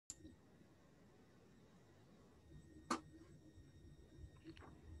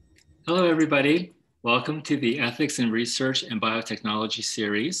Hello, everybody. Welcome to the Ethics in Research and Biotechnology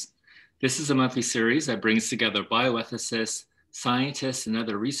series. This is a monthly series that brings together bioethicists, scientists, and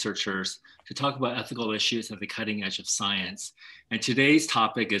other researchers to talk about ethical issues at the cutting edge of science. And today's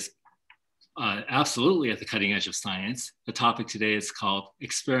topic is absolutely at the cutting edge of science. The topic today is called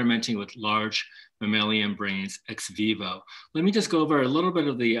Experimenting with Large Mammalian Brains Ex Vivo. Let me just go over a little bit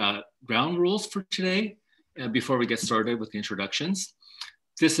of the ground rules for today before we get started with the introductions.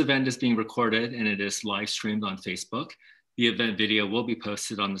 This event is being recorded and it is live streamed on Facebook. The event video will be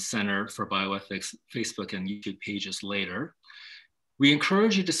posted on the Center for Bioethics Facebook and YouTube pages later. We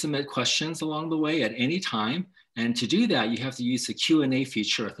encourage you to submit questions along the way at any time. And to do that, you have to use the Q&A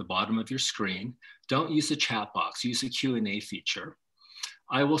feature at the bottom of your screen. Don't use the chat box, use the Q&A feature.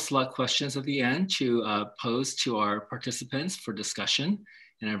 I will select questions at the end to pose to our participants for discussion.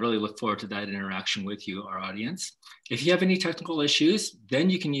 And I really look forward to that interaction with you, our audience. If you have any technical issues, then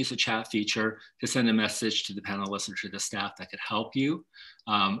you can use the chat feature to send a message to the panelists or to the staff that could help you.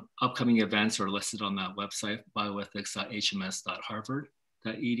 Upcoming events are listed on that website,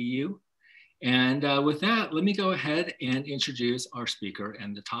 bioethics.hms.harvard.edu. And with that, let me go ahead and introduce our speaker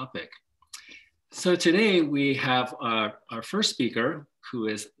and the topic. So today we have our first speaker, who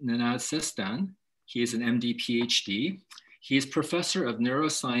is Nenad Sestan. He is an MD, PhD. He is professor of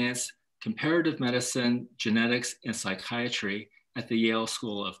neuroscience, comparative medicine, genetics, and psychiatry at the Yale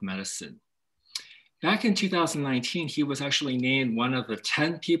School of Medicine. Back in 2019, he was actually named one of the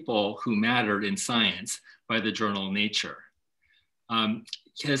 10 people who mattered in science by the journal Nature.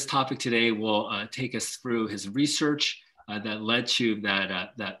 His topic today will take us through his research that led to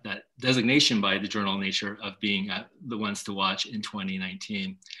that designation by the journal Nature of being the ones to watch in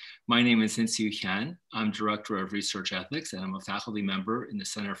 2019. My name is Insoo Hyun. I'm Director of Research Ethics, and I'm a faculty member in the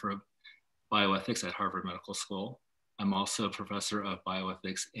Center for Bioethics at Harvard Medical School. I'm also a professor of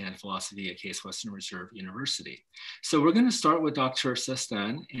bioethics and philosophy at Case Western Reserve University. So we're going to start with Dr.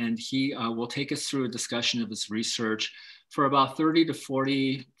 Sestan, and he will take us through a discussion of his research for about 30 to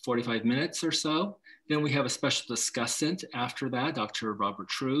 45 minutes or so. Then we have a special discussant after that, Dr. Robert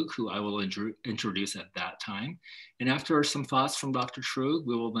Truog, who I will introduce at that time. And after some thoughts from Dr. Truog,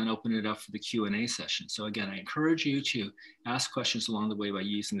 we will then open it up for the Q&A session. So again, I encourage you to ask questions along the way by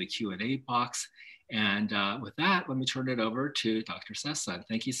using the Q&A box. And with that, let me turn it over to Dr. Sestan.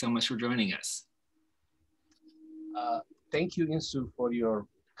 Thank you so much for joining us. Thank you, Insoo, for your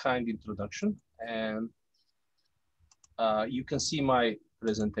kind introduction. And you can see my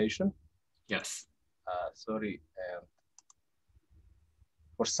presentation. Yes. Sorry. And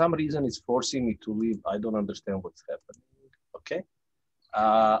for some reason, it's forcing me to leave. I don't understand what's happening. Okay.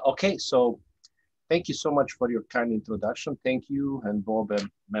 Okay, so thank you so much for your kind introduction. Thank you and Bob and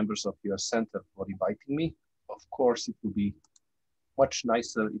members of your center for inviting me. Of course, it would be much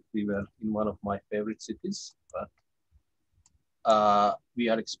nicer if we were in one of my favorite cities, but we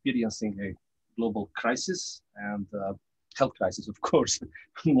are experiencing a global crisis and health crisis, of course,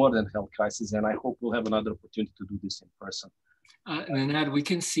 more than health crisis. And I hope we'll have another opportunity to do this in person. Nenad, we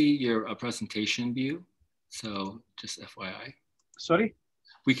can see your presentation view. So just FYI. Sorry?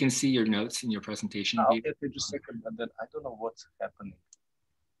 We can see your notes in your presentation view. Okay, just a second, but then I don't know what's happening.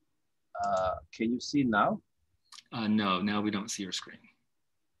 Can you see now? No, now we don't see your screen.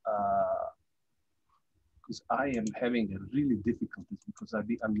 Because I am having a really difficulty because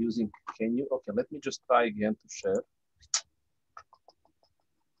I'm using, can you? Okay, let me just try again to share.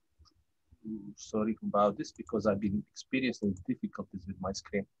 Sorry about this because I've been experiencing difficulties with my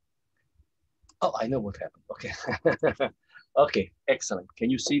screen. Oh, I know what happened. Okay. Okay, excellent. Can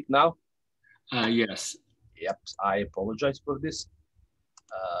you see it now? Yes. Yep, I apologize for this.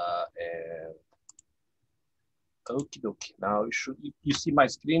 And okie dokie. Now you see my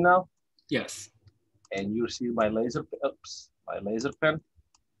screen now? Yes. And you see my laser, my laser pen?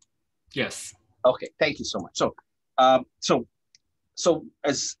 Yes. Okay, thank you so much. So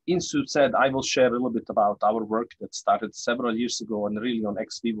as Insoo said, I will share a little bit about our work that started several years ago and really on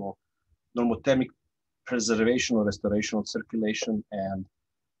ex vivo normothermic preservation or restoration of circulation and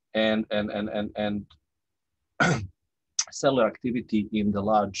cellular activity in the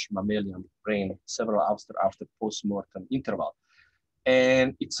large mammalian brain several hours after post-mortem interval.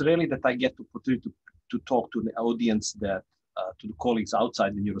 And it's really that I get the opportunity to talk to the audience that to the colleagues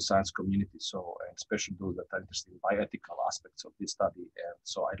outside the neuroscience community, so especially those that are interested in bioethical aspects of this study. And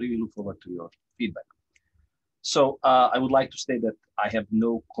so I really look forward to your feedback. So I would like to state that I have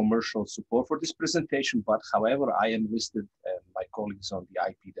no commercial support for this presentation, but however, I am listed and my colleagues on the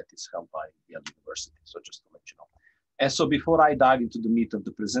IP that is held by Yale University. So just to let you know. And so before I dive into the meat of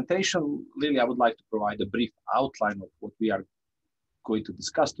the presentation, really, I would like to provide a brief outline of what we are going to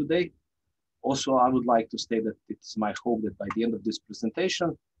discuss today. Also, I would like to state that it's my hope that by the end of this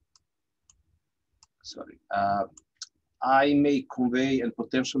presentation, I may convey and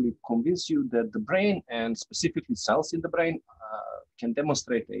potentially convince you that the brain, and specifically cells in the brain, can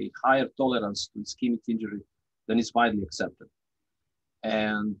demonstrate a higher tolerance to ischemic injury than is widely accepted.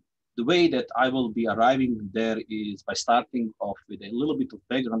 And the way that I will be arriving there is by starting off with a little bit of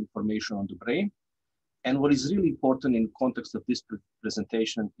background information on the brain. And what is really important in context of this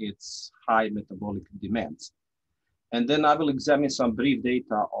presentation, it's high metabolic demands. And then I will examine some brief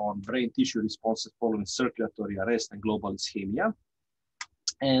data on brain tissue responses following circulatory arrest and global ischemia.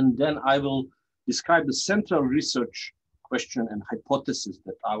 And then I will describe the central research question and hypothesis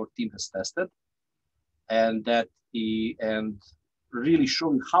that our team has tested, and really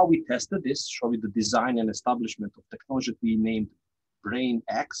show you how we tested this, show you the design and establishment of technology we named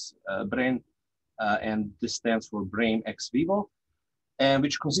BrainEx, and this stands for BrainEx Vivo, and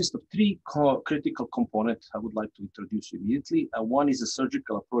which consists of three critical components I would like to introduce immediately. One is a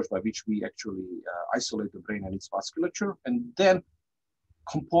surgical approach by which we actually isolate the brain and its vasculature. And then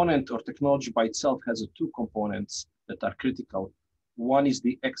component or technology by itself has two components that are critical. One is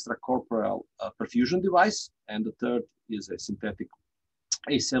the extracorporeal perfusion device, and the third is a synthetic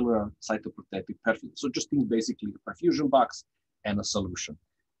acellular cytoprotective perfusion. So just think basically a perfusion box and a solution.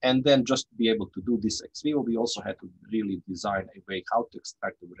 And then just to be able to do this ex vivo, we also had to really design a way how to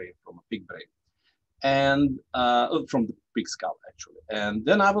extract the brain from a pig brain, and from the pig skull, actually. And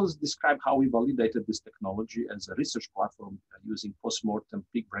then I will describe how we validated this technology as a research platform using post-mortem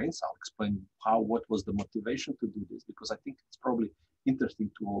pig brains. I'll explain what was the motivation to do this, because I think it's probably interesting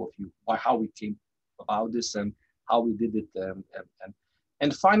to all of you how we came about this and how we did it.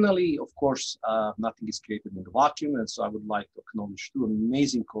 And finally, of course, nothing is created in the vacuum. And so I would like to acknowledge two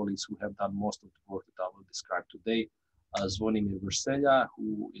amazing colleagues who have done most of the work that I will describe today. Zvonimir Vrselja,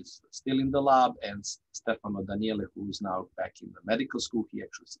 who is still in the lab, and Stefano Daniele, who is now back in the medical school. He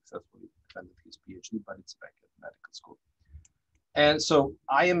actually successfully defended his PhD, but it's back at medical school. And so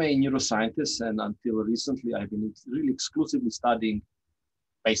I am a neuroscientist, and until recently, I've been really exclusively studying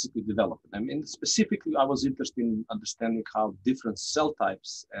basically development. I mean, specifically, I was interested in understanding how different cell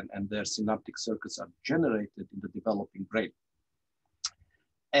types and their synaptic circuits are generated in the developing brain.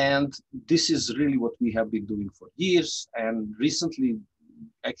 And this is really what we have been doing for years. And recently,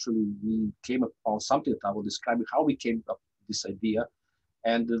 actually, we came upon something that I will describe how we came up with this idea.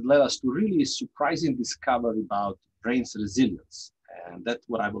 And it led us to really surprising discovery about brain's resilience. And that's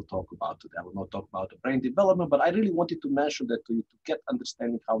what I will talk about today. I will not talk about the brain development, but I really wanted to mention that to you to get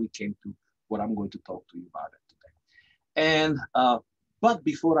understanding how we came to what I'm going to talk to you about it today. And but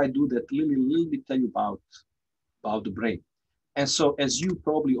before I do that, let me tell you about the brain. And so, as you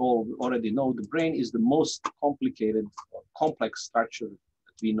probably all already know, the brain is the most complicated, complex structure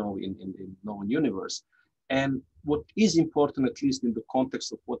that we know in known universe. And what is important, at least in the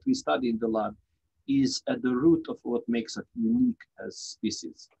context of what we study in the lab, is at the root of what makes us unique as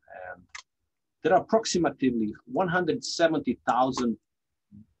species. And there are approximately 170,000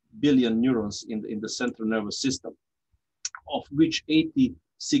 billion neurons in the central nervous system, of which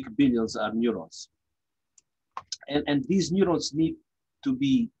 86 billions are neurons. And these neurons need to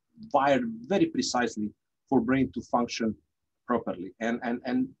be wired very precisely for brain to function properly. And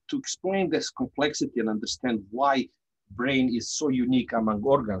to explain this complexity and understand why brain is so unique among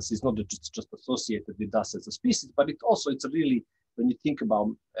organs, is not just associated with us as a species, but it's really, when you think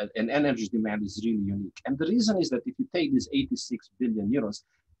about an energy demand, is really unique. And the reason is that if you take these 86 billion neurons,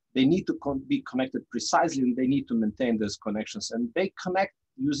 they need to be connected precisely, and they need to maintain those connections. And they connect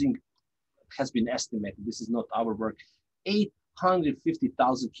using, has been estimated, this is not our work,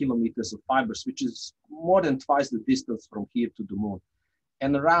 850,000 kilometers of fibers, which is more than twice the distance from here to the moon,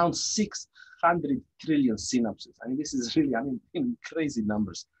 and around 600 trillion synapses. I mean, this is really, crazy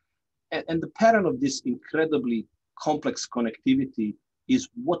numbers. And the pattern of this incredibly complex connectivity is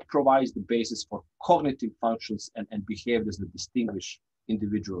what provides the basis for cognitive functions and behaviors that distinguish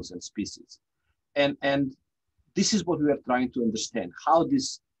individuals and species. And this is what we are trying to understand, how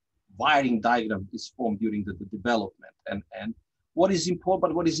this wiring diagram is formed during the development. And what is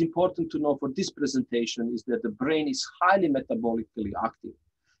important to know for this presentation is that the brain is highly metabolically active.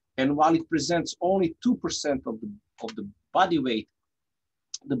 And while it presents only 2% of the body weight,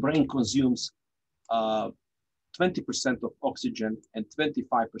 the brain consumes 20% of oxygen and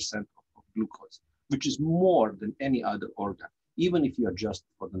 25% of glucose, which is more than any other organ, even if you adjust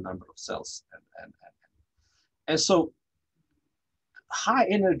for the number of cells. And so high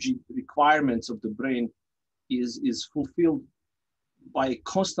energy requirements of the brain is fulfilled by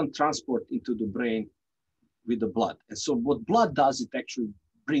constant transport into the brain with the blood. And so what blood does, it actually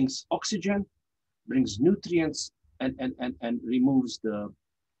brings oxygen, brings nutrients, and removes the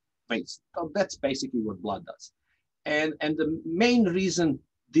waste. So that's basically what blood does. And the main reason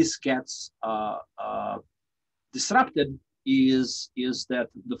this gets disrupted is that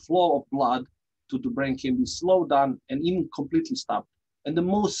the flow of blood to the brain can be slowed down and even completely stopped. And the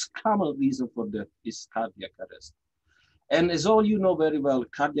most common reason for that is cardiac arrest. And as all you know very well,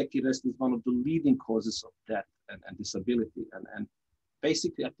 cardiac arrest is one of the leading causes of death and disability. And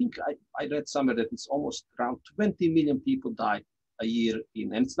basically, I think I read somewhere that it's almost around 20 million people die a year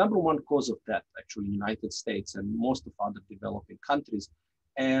and it's #1 cause of death, actually, in the United States and most of other developing countries.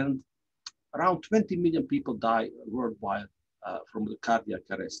 And around 20 million people die worldwide from the cardiac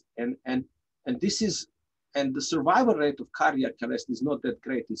arrest. And this is, and the survival rate of cardiac arrest is not that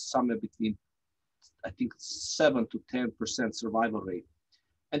great. It's somewhere between, I think, 7 to 10% survival rate.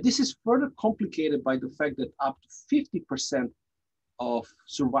 And this is further complicated by the fact that up to 50% of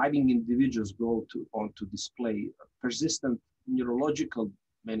surviving individuals go on to display persistent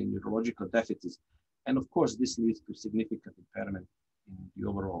many neurological deficits. And of course, this leads to significant impairment in the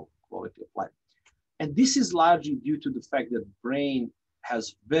overall quality of life. And this is largely due to the fact that the brain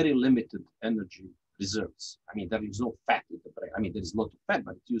has very limited energy reserves. I mean, there is no fat in the brain. I mean, there is a lot of fat,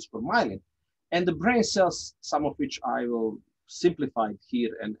 but it's used for myelin. And the brain cells, some of which I will simplify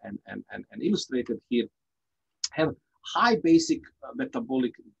here and illustrate it here, have high basic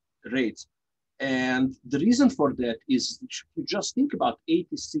metabolic rates. And the reason for that is, you just think about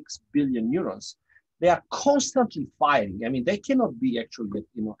 86 billion neurons. They are constantly firing. I mean, they cannot be actually,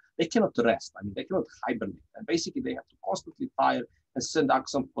 they cannot rest. I mean, they cannot hibernate. And basically, they have to constantly fire and send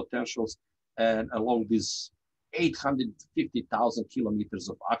axon potentials and along these 850,000 kilometers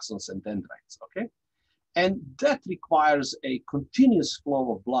of axons and dendrites, okay? And that requires a continuous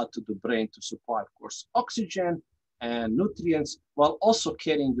flow of blood to the brain to supply, of course, oxygen and nutrients, while also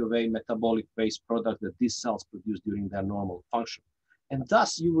carrying away metabolic waste product that these cells produce during their normal function. And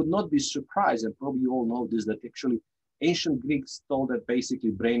thus, you would not be surprised, and probably you all know this, that actually ancient Greeks thought that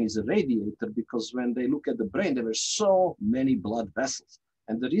basically brain is a radiator, because when they look at the brain, there were so many blood vessels.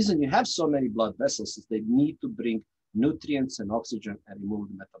 And the reason you have so many blood vessels is they need to bring nutrients and oxygen and remove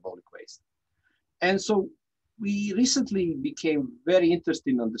the metabolic waste. And so we recently became very interested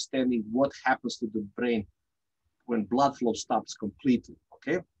in understanding what happens to the brain when blood flow stops completely,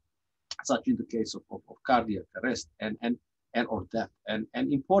 okay? Such in the case of cardiac arrest or death. And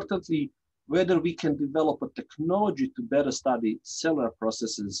importantly, whether we can develop a technology to better study cellular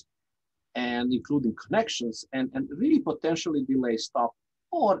processes and including connections and really potentially delay, stop,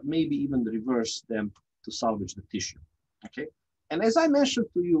 or maybe even reverse them to salvage the tissue, okay? And as I mentioned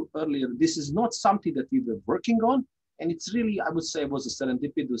to you earlier, this is not something that we were working on, and it's really, I would say, was a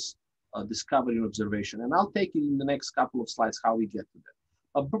serendipitous discovery and observation. And I'll take it in the next couple of slides how we get to that.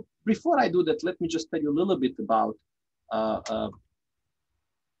 But before I do that, let me just tell you a little bit about,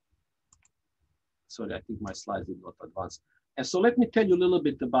 sorry, I think my slides did not advance. And so let me tell you a little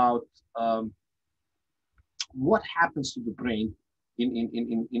bit about what happens to the brain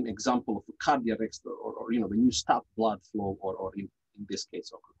in example of a cardiac arrest or when you stop blood flow or in this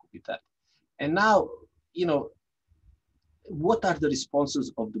case, or could be that. And now, what are the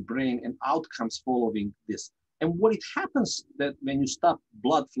responses of the brain and outcomes following this? And what it happens that when you stop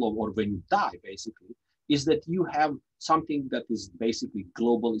blood flow or when you die, basically, is that you have something that is basically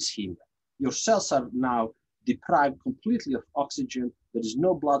global ischemia. Your cells are now deprived completely of oxygen. There is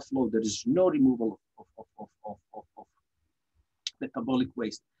no blood flow. There is no removal of metabolic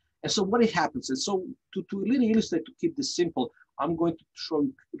waste. And so what it happens, and so to really illustrate, to keep this simple, I'm going to show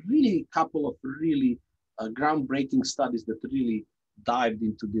you really a couple of really groundbreaking studies that really dived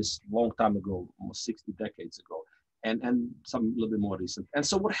into this long time ago, almost 60 decades ago, and some a little bit more recent. And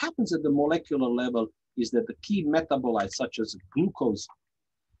so what happens at the molecular level is that the key metabolites such as glucose,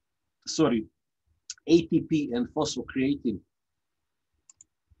 ATP and phosphocreatine,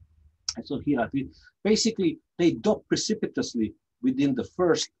 and so here basically they drop precipitously within the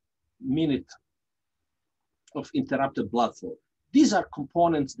first minute of interrupted blood flow. These are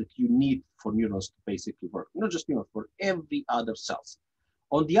components that you need for neurons to basically work, not just neurons, for every other cells.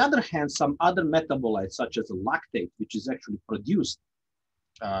 On the other hand, some other metabolites, such as lactate, which is actually produced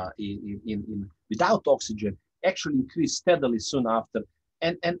without oxygen, actually increase steadily soon after.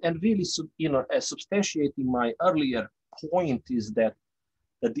 And really, substantiating my earlier point is that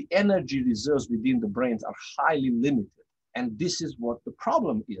the energy reserves within the brains are highly limited. And this is what the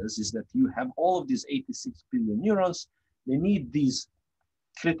problem is that you have all of these 86 billion neurons. They need these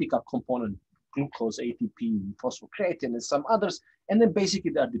critical components glucose, ATP, phosphocreatine, and some others. And then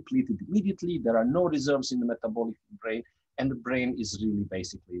basically they are depleted immediately. There are no reserves in the metabolic brain, and the brain is really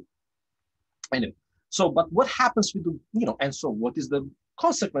basically, anyway. So, but what happens with the, and so what is the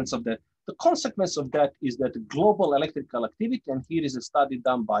consequence of that? The consequence of that is that global electrical activity, and here is a study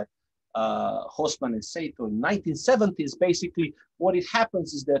done by Hosman and Saito in 1970s. Basically, what it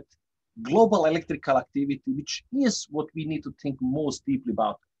happens is that global electrical activity, which is what we need to think most deeply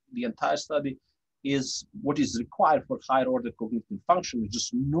about, the entire study is what is required for higher order cognitive function,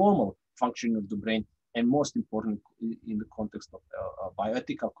 just normal functioning of the brain, and most important in the context of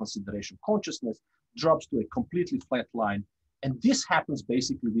bioethical consideration, consciousness drops to a completely flat line. And this happens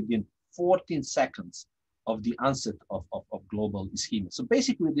basically within 14 seconds of the onset of global ischemia. So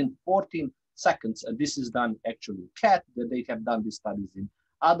basically within 14 seconds, and this is done actually in cat, that they have done these studies in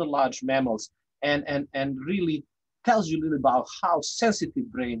other large mammals, and really tells you a little about how sensitive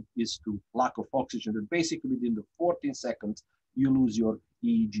brain is to lack of oxygen. That basically within the 14 seconds, you lose your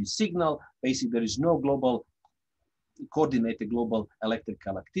EEG signal. Basically, there is no global, coordinated global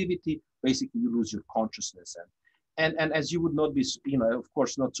electrical activity. Basically, you lose your consciousness. And as you would not be, of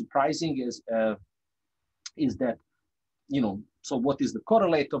course, not surprising is that, so what is the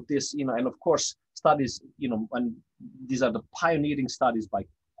correlate of this, and of course, studies, and these are the pioneering studies by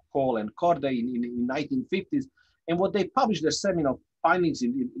Cole and Corday in 1950s. And what they published, their seminal findings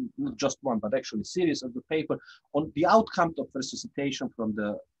in not just one, but actually a series of the paper on the outcome of resuscitation from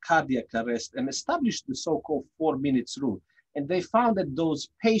the cardiac arrest, and established the so-called 4 minutes rule. And they found that those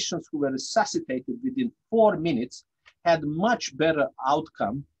patients who were resuscitated within 4 minutes had much better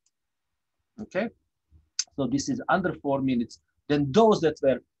outcome, okay? So this is under 4 minutes than those that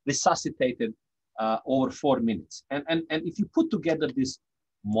were resuscitated over 4 minutes. And if you put together this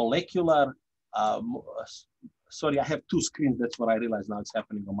molecular, sorry, I have 2 screens. That's what I realize now it's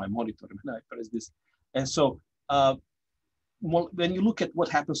happening on my monitor when I press this. And so when you look at what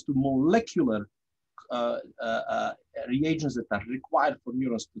happens to molecular reagents that are required for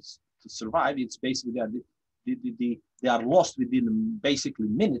neurons to survive, it's basically they are lost within basically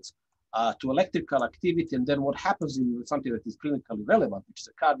minutes to electrical activity. And then what happens in something that is clinically relevant, which is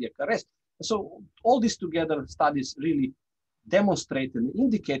a cardiac arrest. And so all this together, studies really demonstrate and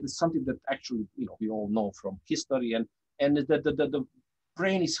indicate something that actually we all know from history, and that the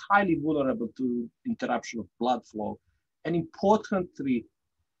brain is highly vulnerable to interruption of blood flow. And importantly,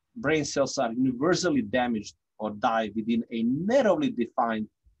 brain cells are universally damaged or die within a narrowly defined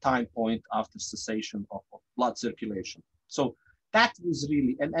time point after cessation of blood circulation. So that was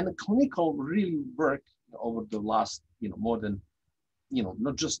really, and the clinical really work over the last, more than,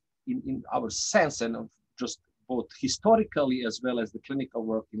 not just in our sense and of just both historically as well as the clinical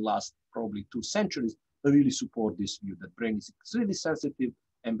work in last probably 2 centuries, really support this view that brain is extremely sensitive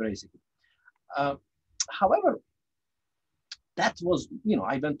and basically. However, that was,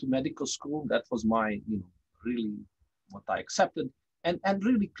 I went to medical school. That was my, really what I accepted. And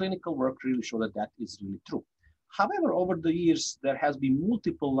really clinical work really showed that is really true. However, over the years, there has been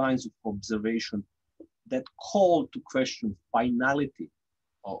multiple lines of observation that call to question finality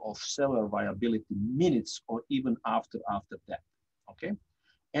of cellular viability minutes or even after death, okay?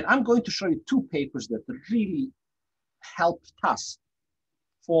 And I'm going to show you 2 papers that really helped us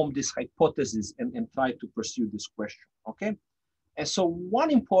form this hypothesis and try to pursue this question, okay? And so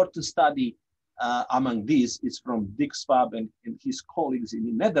one important study among these is from Dick Swab and his colleagues in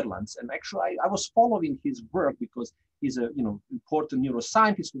the Netherlands. And actually, I was following his work because he's a important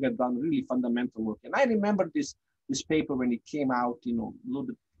neuroscientist who had done really fundamental work. And I remember this paper when it came out, a little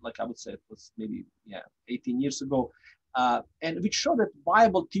bit, like I would say, it was maybe 18 years ago, and which showed that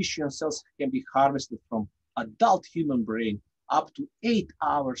viable tissue and cells can be harvested from adult human brain up to 8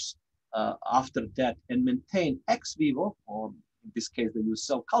 hours after death and maintain ex vivo, or in this case, they use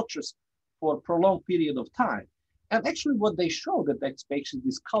cell cultures, for a prolonged period of time. And actually what they show that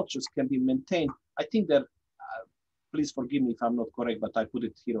these cultures can be maintained, I think that, please forgive me if I'm not correct, but I put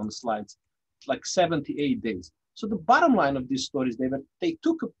it here on the slides, like 78 days. So the bottom line of this story is they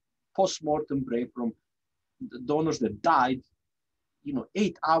took a post-mortem brain from the donors that died,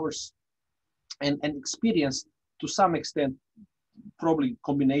 8 hours and experienced to some extent, probably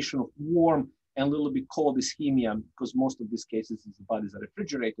combination of warm and a little bit cold ischemia, because most of these cases, the bodies are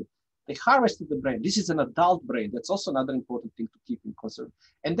refrigerated. They harvested the brain. This is an adult brain. That's also another important thing to keep in concern.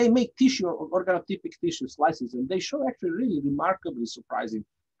 And they make tissue, organotypic tissue slices, and they show actually really remarkably surprising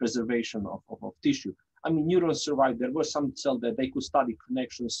preservation of tissue. I mean, neurons survived. There was some cell that they could study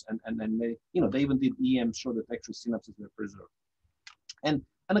connections, and they, they even did EM, show that actually synapses were preserved. And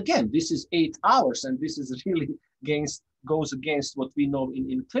again, this is 8 hours, and this is really goes against what we know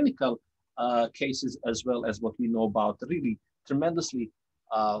in clinical cases, as well as what we know about really tremendously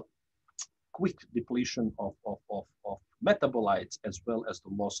quick depletion of metabolites, as well as the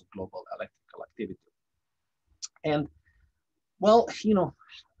loss of global electrical activity. And well,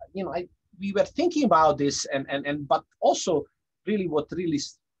 we were thinking about this, but also really what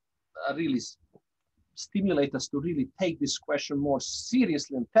really stimulate us to really take this question more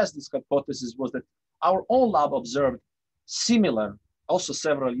seriously and test this hypothesis was that our own lab observed similar also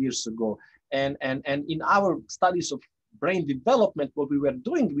several years ago. And in our studies of brain development, what we were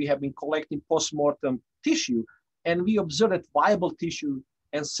doing, we have been collecting post-mortem tissue, and we observed that viable tissue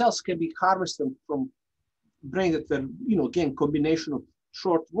and cells can be harvested from brain that were, again, combination of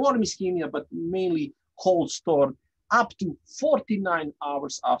short warm ischemia, but mainly cold stored up to 49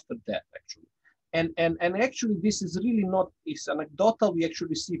 hours after death, actually. And actually, this is really not, it's anecdotal. We actually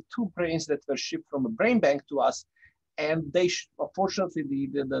received 2 brains that were shipped from a brain bank to us. And they, unfortunately,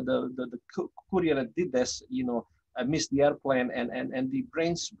 the courier that did this, missed the airplane, and the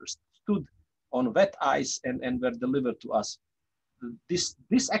brains stood on wet ice and were delivered to us. This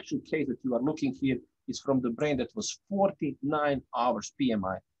actual case that you are looking here is from the brain that was 49 hours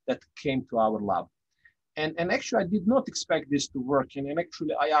PMI that came to our lab. And actually, I did not expect this to work. And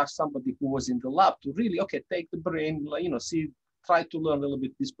actually, I asked somebody who was in the lab to really, okay, take the brain, try to learn a little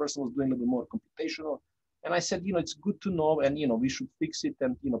bit. This person was doing a little bit more computational. And I said, it's good to know, and, we should fix it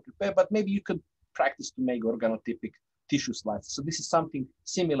and, prepare, but maybe you could practice to make organotypic tissue slices. So this is something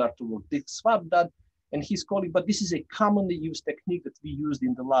similar to what Dick Swab did, and he's calling, but this is a commonly used technique that we used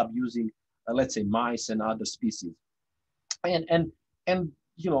in the lab using, let's say, mice and other species. And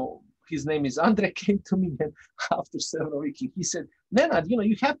his name is Andre, came to me and after several weeks, he said, Nenad,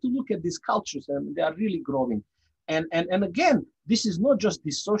 you have to look at these cultures and they are really growing. And again, this is not just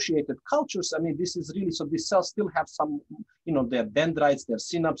dissociated cultures. I mean, this is really, so these cells still have some, their dendrites, their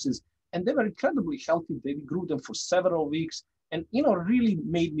synapses, and they were incredibly healthy. They grew them for several weeks and, really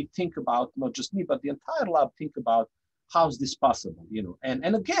made me think about, not just me, but the entire lab, think about how's this possible,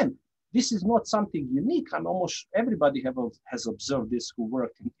 and again, this is not something unique. And almost everybody has observed this who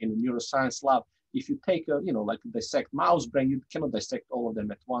worked in a neuroscience lab. If you take like dissect mouse brain, you cannot dissect all of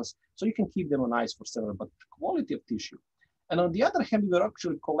them at once. So you can keep them on ice for several, but quality of tissue. And on the other hand, we were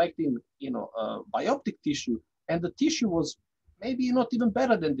actually collecting, bioptic tissue, and the tissue was maybe not even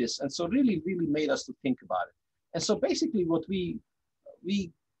better than this. And so really made us to think about it. And so basically what we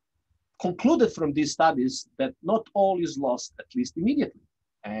concluded from these studies that not all is lost, at least immediately.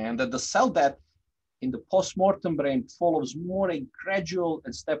 And that the cell death in the post-mortem brain follows more a gradual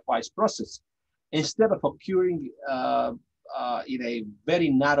and stepwise process instead of occurring in a very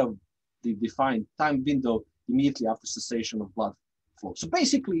narrow defined time window immediately after cessation of blood flow. So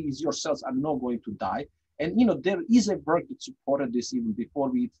basically, your cells are not going to die. And there is a work that supported this even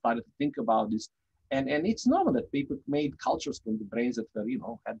before we started to think about this. And it's normal that people made cultures from the brains that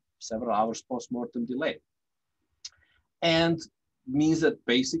were, had several hours post-mortem delay. And means that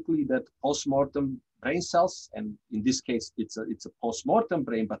basically that post-mortem brain cells, and in this case, it's a post-mortem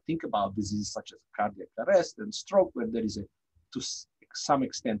brain, but think about diseases such as cardiac arrest and stroke, where there is to some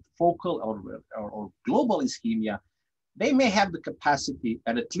extent focal or global ischemia. They may have the capacity,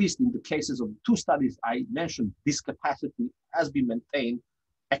 and at least in the cases of 2 studies I mentioned, this capacity has been maintained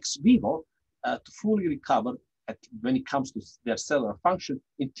ex vivo to fully recover when it comes to their cellular function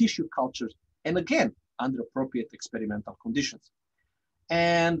in tissue cultures, and again, under appropriate experimental conditions.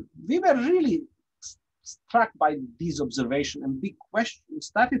 And we were really struck by these observations, and we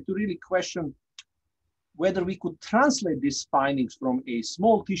started to really question whether we could translate these findings from a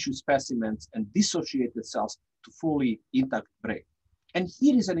small tissue specimens and dissociated cells to fully intact brain. And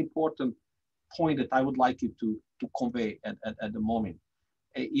here is an important point that I would like you to convey at the moment,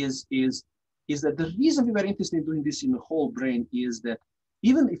 is that the reason we were interested in doing this in the whole brain is that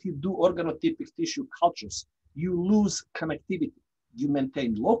even if you do organotypic tissue cultures, you lose connectivity. You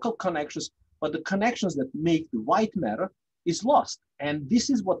maintain local connections, but the connections that make the white matter is lost. And this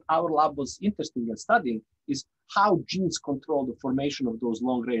is what our lab was interested in studying, is how genes control the formation of those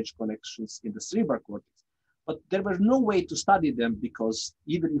long-range connections in the cerebral cortex. But there was no way to study them because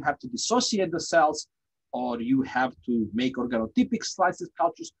either you have to dissociate the cells, or you have to make organotypic slices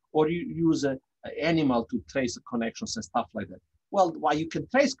cultures, or you use an animal to trace the connections and stuff like that. Well, while you can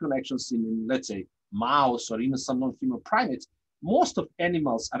trace connections in let's say, mouse or even some non-human primates, most of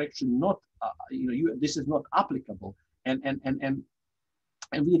animals are actually not, this is not applicable. And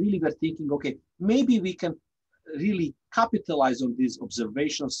we really were thinking, okay, maybe we can really capitalize on these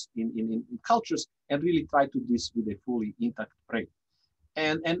observations in cultures and really try to do this with a fully intact brain.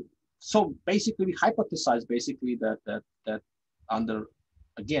 And so basically we hypothesized basically that under,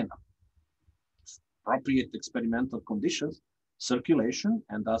 again, appropriate experimental conditions, circulation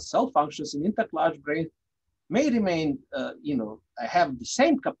and thus cell functions in intact large brain may remain, have the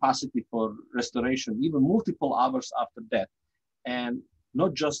same capacity for restoration, even multiple hours after death, and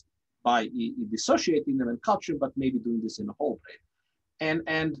not just by dissociating them in culture, but maybe doing this in the whole brain.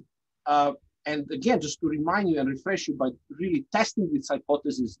 And again, just to remind you and refresh you, by really testing this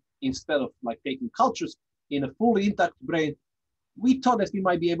hypothesis instead of like taking cultures in a fully intact brain, we thought that we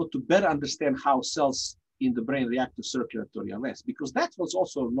might be able to better understand how cells in the brain react to circulatory arrest, because that was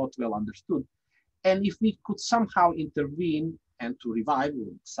also not well understood. And if we could somehow intervene and to revive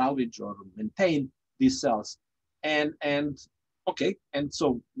or salvage or maintain these cells, and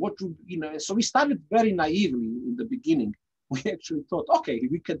so what would, so we started very naively in the beginning. We actually thought, okay,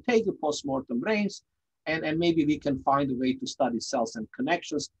 we can take the post-mortem brains and maybe we can find a way to study cells and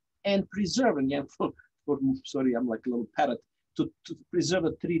connections and preserve, again, sorry, I'm like a little parrot, to preserve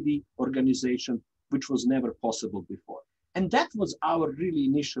a 3D organization, which was never possible before. And that was our really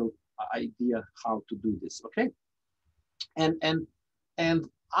initial idea how to do this, okay? And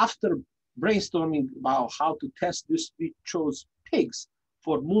after brainstorming about how to test this, we chose pigs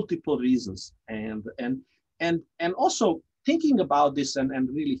for multiple reasons. And also thinking about this and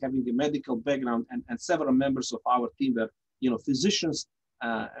really having a medical background, and several members of our team were, physicians,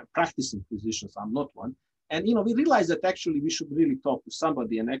 practicing physicians. I'm not one. And, we realized that actually we should really talk to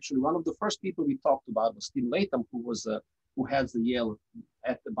somebody. And actually one of the first people we talked about was Tim Latham, who has the Yale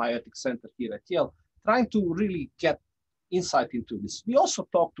at the Bioethics Center here at Yale, trying to really get insight into this. We also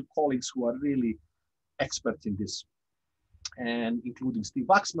talked to colleagues who are really experts in this, and including Steve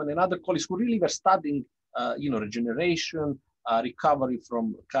Waxman and other colleagues who really were studying, regeneration, recovery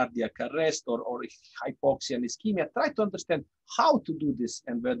from cardiac arrest or hypoxia and ischemia, try to understand how to do this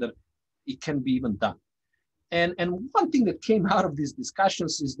and whether it can be even done. And one thing that came out of these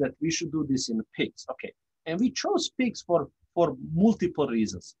discussions is that we should do this in pigs. Okay, and we chose pigs for multiple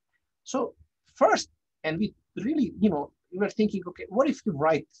reasons. So first, and we really, we were thinking, okay, what if you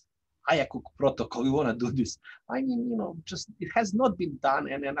write Hayakuk protocol? We want to do this. I mean, just it has not been done,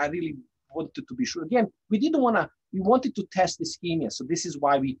 and I really wanted to be sure. Again, we wanted to test ischemia, so this is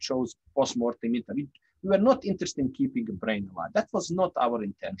why we chose post-mortem. We were not interested in keeping a brain alive. That was not our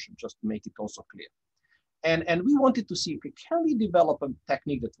intention, just to make it also clear. And we wanted to see, okay, can we develop a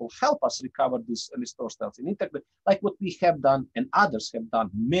technique that will help us recover these and restore cells in intact, like what we have done and others have done,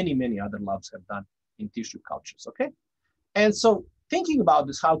 many other labs have done in tissue cultures, okay? And so thinking about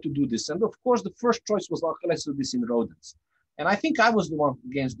this, how to do this, and of course, the first choice was, okay, let's do this in rodents. And I think I was the one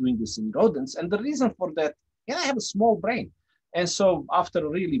against doing this in rodents. And the reason for that, I have a small brain. And so after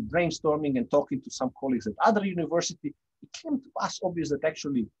really brainstorming and talking to some colleagues at other universities, it came to us obvious that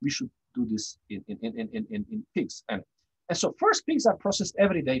actually we should do this in pigs. And so first, pigs are processed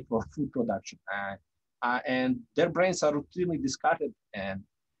every day for food production. And their brains are routinely discarded. And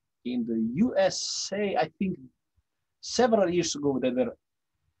in the USA, I think several years ago, there were,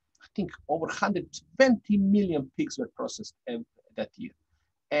 I think, over 120 million pigs were processed that year.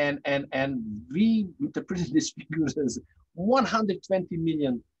 And we interpreted these figures as 120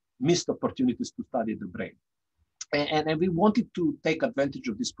 million missed opportunities to study the brain. And we wanted to take advantage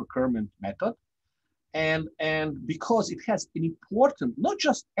of this procurement method. And because it has an important, not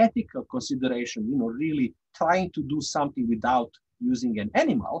just ethical consideration, really trying to do something without using an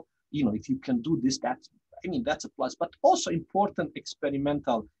animal, if you can do this, that's a plus, but also important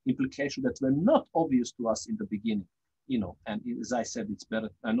experimental implications that were not obvious to us in the beginning, and as I said, it's better,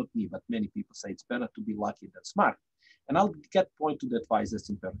 not me, but many people say it's better to be lucky than smart. And I'll point to that why that's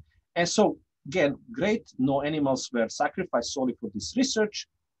important. And so, again, great, no animals were sacrificed solely for this research.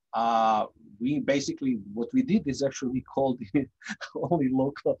 We basically, what we did is actually we called the only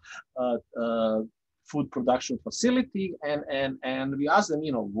local food production facility, and we asked them,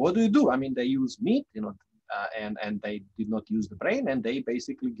 what do you do? I mean, they use meat, and they did not use the brain, and they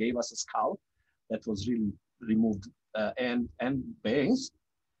basically gave us a skull that was really removed and brains,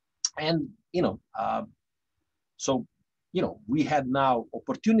 and so we had now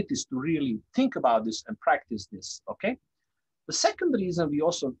opportunities to really think about this and practice this. Okay, the second reason we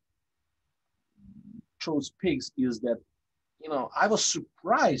also chose pigs is that I was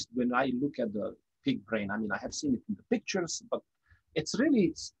surprised when I look at the pig brain. I mean, I have seen it in the pictures, but it's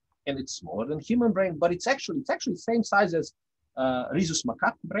smaller than human brain, but it's actually the same size as rhesus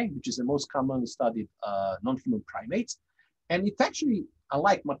macaque brain, which is the most commonly studied non-human primates. And it actually,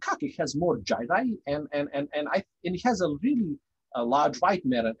 unlike macaque, it has more gyri, and it has a really large white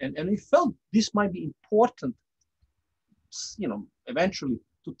matter. And we felt this might be important, eventually,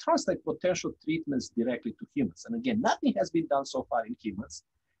 to translate potential treatments directly to humans. And again, nothing has been done so far in humans.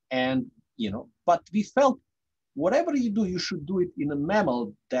 And but we felt whatever you do, you should do it in a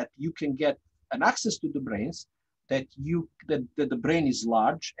mammal that you can get an access to the brains, that the brain is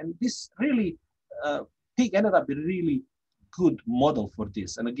large. And this really, pig ended up a really good model for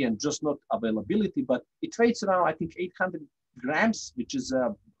this. And again, just not availability, but it weighs around, I think, 800 grams, which is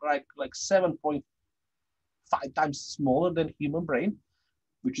like 7.5 times smaller than human brain,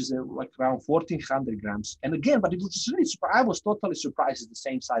 which is like around 1,400 grams. And again, but it was just really surprised. I was totally surprised it's the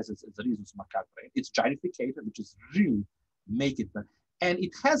same size as the rhesus macaque brain. It's gyrificated, which is really make it. And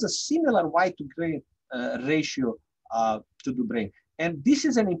it has a similar white to gray ratio to the brain. And this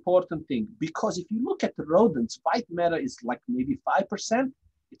is an important thing, because if you look at the rodents, white matter is like maybe 5%.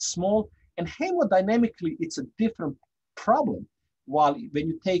 It's small. And hemodynamically, it's a different problem. While when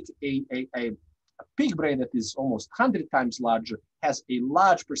you take a pig brain that is almost 100 times larger, has a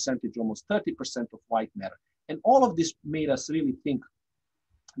large percentage, almost 30% of white matter. And all of this made us really think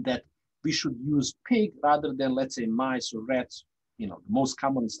that we should use pig rather than, let's say, mice or rats, the most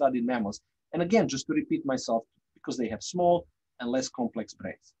commonly studied mammals. And again, just to repeat myself, because they have small and less complex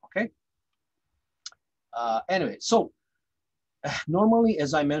brains, okay? Anyway, so normally,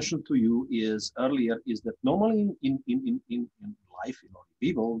 as I mentioned to you earlier, is that normally in life, in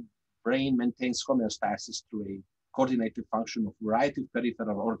vivo, brain maintains homeostasis through a coordinated function of a variety of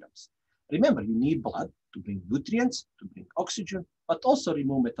peripheral organs. Remember, you need blood to bring nutrients, to bring oxygen, but also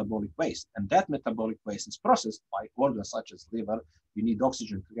remove metabolic waste. And that metabolic waste is processed by organs such as liver. You need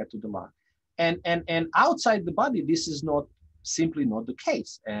oxygen to get to the lung. And outside the body, this is not simply not the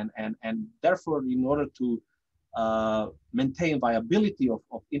case. And therefore, in order to maintain viability of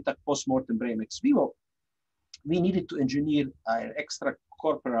intact post-mortem brain ex vivo, we needed to engineer an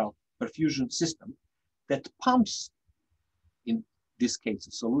extracorporeal perfusion system that pumps, in this case,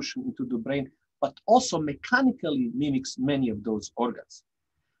 a solution into the brain, but also mechanically mimics many of those organs.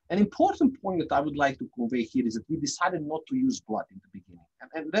 An important point that I would like to convey here is that we decided not to use blood in the beginning.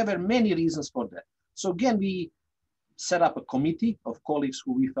 And there were many reasons for that. So again, we set up a committee of colleagues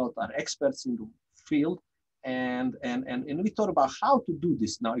who we felt are experts in the field. And we thought about how to do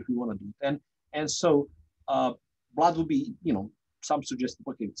this now if we want to do it. And so blood would be, some suggested,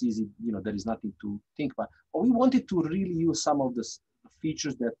 okay, it's easy, there is nothing to think about. But we wanted to really use some of the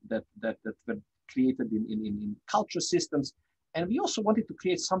features that were created in culture systems. And we also wanted to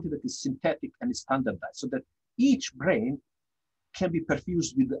create something that is synthetic and is standardized so that each brain can be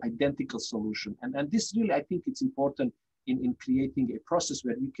perfused with the identical solution. And this really, I think it's important in creating a process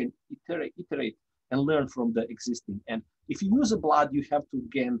where you can iterate and learn from the existing. And if you use a blood, you have to,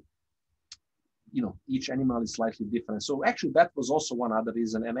 again, each animal is slightly different. So actually that was also one other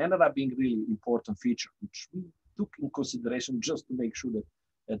reason, and ended up being really important feature, which we took in consideration just to make sure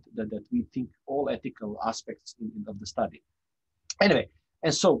that we think all ethical aspects of the study. Anyway,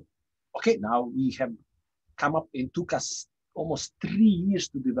 and so, okay, now we have come up, it took us almost 3 years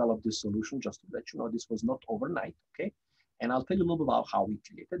to develop this solution, just to let you know, this was not overnight, okay? And I'll tell you a little bit about how we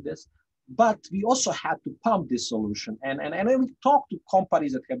created this. But we also had to pump this solution. And we talked to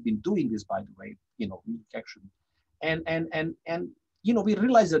companies that have been doing this, by the way, we actually, we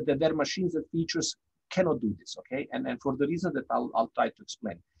realized that their machines and features cannot do this, okay? And for the reason that I'll try to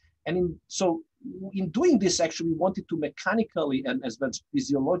explain. And so in doing this, actually, we wanted to mechanically and as well as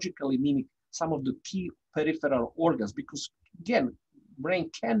physiologically mimic some of the key peripheral organs, because again, brain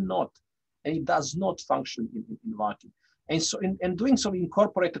cannot, and it does not function in vacuum. And so in doing so, we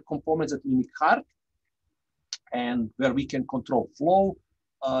incorporated components that mimic heart, and where we can control flow,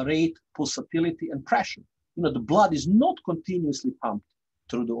 rate, pulsatility, and pressure. The blood is not continuously pumped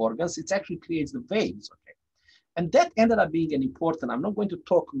through the organs. It actually creates the waves, okay? And that ended up being an important, I'm not going to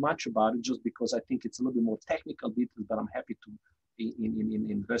talk much about it just because I think it's a little bit more technical details, but I'm happy to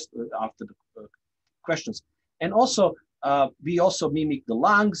invest after the questions. And also, we also mimic the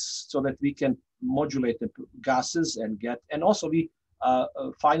lungs so that we can modulate the gases and also we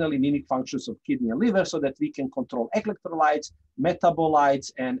finally mimic functions of kidney and liver so that we can control electrolytes,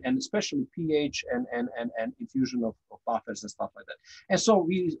 metabolites, and especially pH and infusion of buffers and stuff like that. And so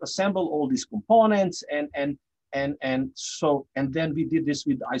we assemble all these components and then we did this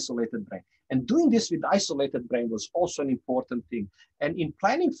with the isolated brain. And doing this with the isolated brain was also an important thing. And in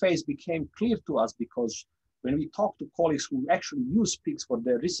planning phase became clear to us, because when we talked to colleagues who actually use pigs for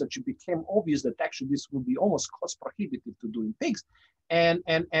their research, it became obvious that actually this would be almost cost prohibitive to do in pigs. And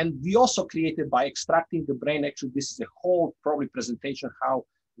we also created, by extracting the brain, actually this is a whole probably presentation how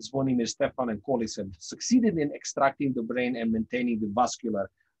Zvonimir, Stefan, and colleagues have succeeded in extracting the brain and maintaining the vascular.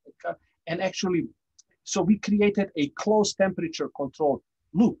 And actually, so we created a closed temperature control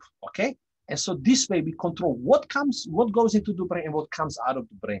loop, okay? And so this way we control what goes into the brain and what comes out of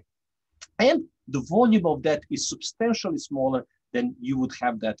the brain. And the volume of that is substantially smaller than you would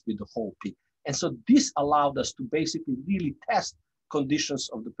have that with the whole pig. And so this allowed us to basically really test conditions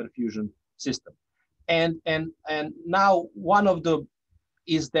of the perfusion system. And now one of the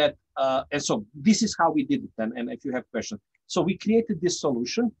is that, and so this is how we did it. And if you have questions. So we created this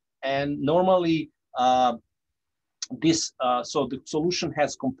solution, and normally so the solution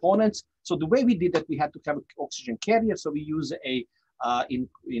has components. So the way we did that, we had to have an oxygen carrier. So we use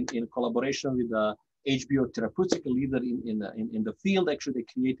in collaboration with HBO Therapeutics, a leader in the field. Actually, they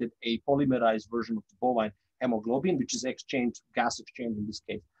created a polymerized version of the bovine hemoglobin, which is gas exchange in this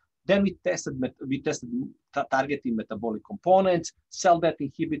case. Then we tested targeting metabolic components, cell death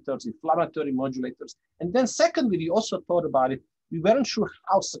inhibitors, inflammatory modulators. And then secondly, we also thought about it. We weren't sure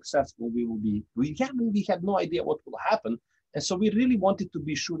how successful we will be. We had no idea what will happen. And so we really wanted to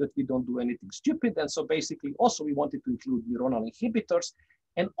be sure that we don't do anything stupid. And so basically also we wanted to include neuronal inhibitors.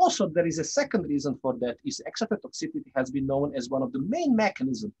 And also there is a second reason for that is excitotoxicity has been known as one of the main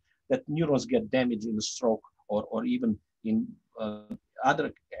mechanisms that neurons get damaged in a stroke or even in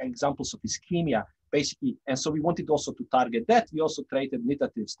other examples of ischemia, basically. And so we wanted also to target that. We also created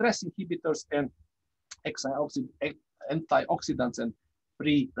nitative stress inhibitors and antioxidants and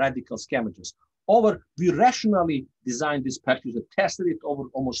free radical scavengers. We rationally designed this perfusion, tested it over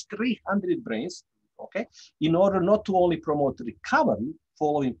almost 300 brains, okay, in order not to only promote recovery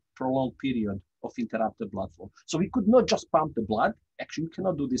following prolonged period of interrupted blood flow. So we could not just pump the blood. Actually, you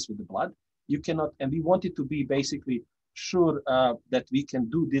cannot do this with the blood. You cannot, and we wanted to be basically sure that we can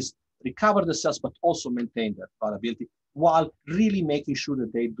do this, recover the cells, but also maintain that variability while really making sure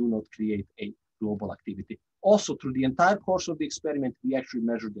that they do not create a global activity. Also, through the entire course of the experiment, we actually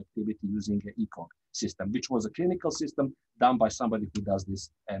measured the activity using an ECOG system, which was a clinical system done by somebody who does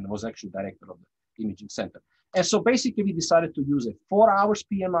this and was actually director of the imaging center. And so basically we decided to use a 4 hours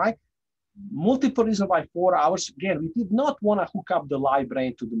PMI. Multiple reasons why 4 hours. Again, we did not want to hook up the live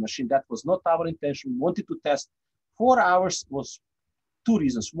brain to the machine. That was not our intention. We wanted to test 4 hours was two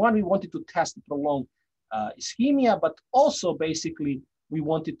reasons. One, we wanted to test the prolonged ischemia, but also basically we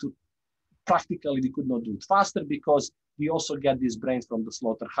wanted to, practically we could not do it faster because we also get these brains from the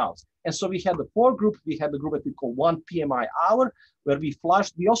slaughterhouse. And so we had the 4 groups. We had the group that we call 1 PMI hour, where we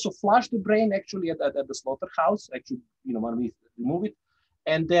also flushed the brain actually at the slaughterhouse, actually, when we remove it.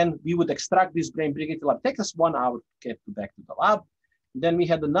 And then we would extract this brain, bring it to the lab. It takes us 1 hour to get back to the lab. Then we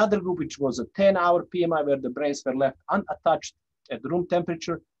had another group, which was a 10-hour PMI, where the brains were left unattached at room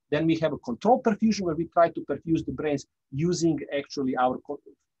temperature. Then we have a control perfusion, where we try to perfuse the brains using actually our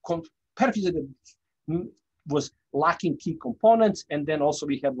perfusion that was lacking key components. And then also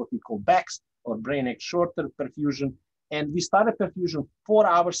we have what we call BEX, or BrainEx shorter perfusion. And we started perfusion 4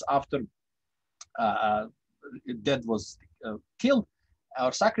 hours after that was killed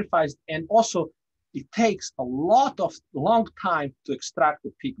or sacrificed. And also it takes a long time to extract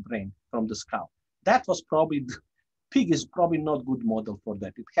the pig brain from the skull. That was probably, pig is probably not good model for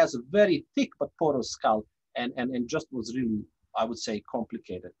that. It has a very thick but porous skull and just was really, I would say,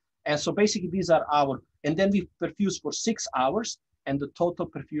 complicated. And so basically these are and then we perfused for 6 hours, and the total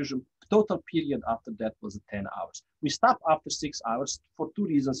period after that was 10 hours. We stopped after 6 hours for 2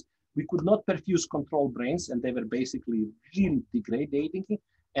 reasons. We could not perfuse control brains, and they were basically really degrading.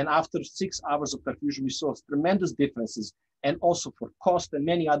 And after 6 hours of perfusion, we saw tremendous differences. And also for cost and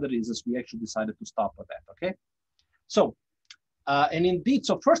many other reasons, we actually decided to stop at that, okay? So, and indeed,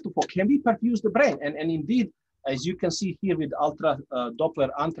 so first of all, can we perfuse the brain? And indeed, as you can see here with Doppler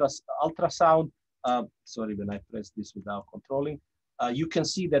ultrasound, sorry, when I press this without controlling, you can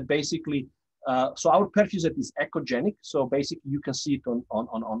see that basically, so our perfusate is echogenic. So basically you can see it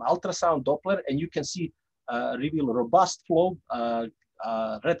on ultrasound Doppler, and you can see reveal robust flow.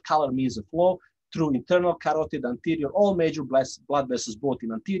 Red color means a flow through internal carotid, anterior, all major blood vessels, both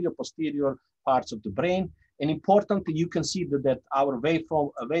in anterior, posterior parts of the brain. And importantly, you can see that our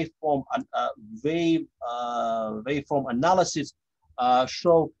waveform analysis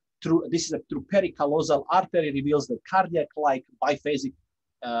show through, this is through pericallosal artery, reveals the cardiac-like biphasic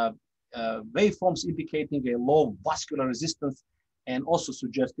waveforms indicating a low vascular resistance, and also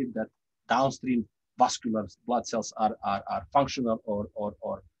suggested that downstream vascular blood cells are functional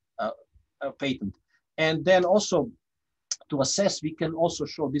or patent. And then also to assess, we can also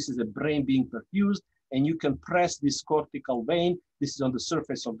show this is a brain being perfused, and you can press this cortical vein. This is on the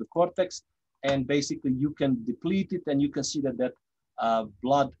surface of the cortex, and basically you can deplete it, and you can see that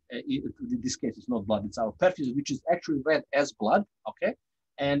blood, in this case it's not blood, it's our perfusion, which is actually read as blood, okay?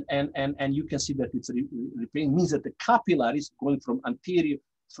 And you can see that it's means that the capillaries going from anterior,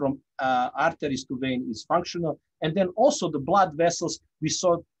 from arteries to vein is functional. And then also the blood vessels, we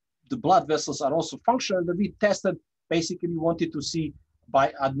saw the blood vessels are also functional. And we tested, basically we wanted to see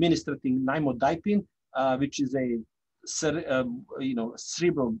by administering nimodipine, which is a cerebral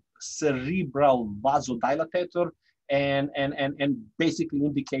vasodilatator, and basically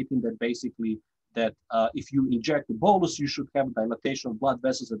indicating that if you inject the bolus, you should have dilatation of blood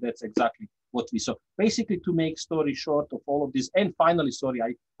vessels, and that's exactly what we saw. Basically, to make story short of all of this, and finally, sorry,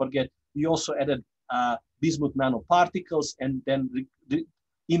 I forget, we also added bismuth nanoparticles and then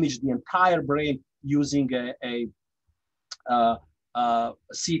imaged the entire brain using a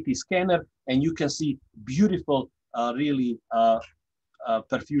CT scanner, and you can see beautiful,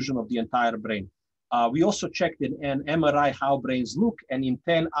 perfusion of the entire brain. We also checked in an MRI how brains look, and in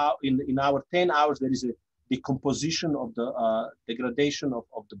our 10 hours, there is a decomposition of the degradation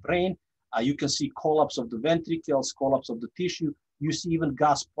of the brain. You can see collapse of the ventricles, collapse of the tissue. You see even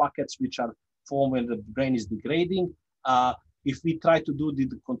gas pockets which are formed when the brain is degrading. If we try to do the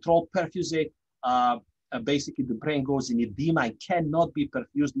control perfusate, basically the brain goes in edema and cannot be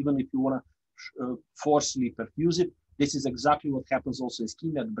perfused even if you want to forcefully perfuse it. This is exactly what happens also in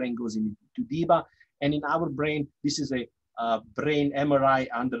ischemia. The brain goes into edema. And in our brain, this is a brain MRI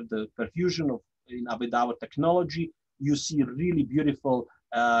under the perfusion with our technology. You see really beautiful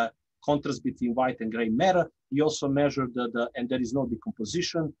contrast between white and gray matter. We also measured and there is no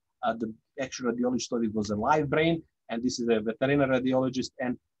decomposition. The actual radiology study was a live brain, and this is a veterinary radiologist.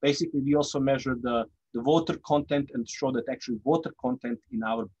 And basically, we also measured the water content and show that actually water content in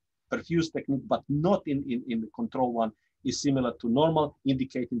our perfuse technique, but not in the control one, is similar to normal,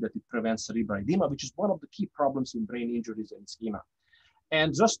 indicating that it prevents cerebral edema, which is one of the key problems in brain injuries and ischemia.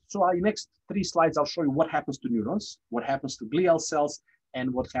 And just so in next 3 slides, I'll show you what happens to neurons, what happens to glial cells,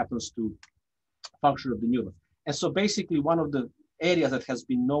 and what happens to function of the neurons. And so basically one of the areas that has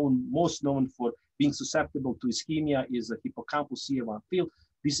been most known for being susceptible to ischemia is the hippocampus CA1 field.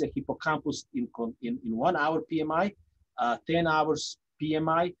 This is a hippocampus in 1 hour PMI, 10 hours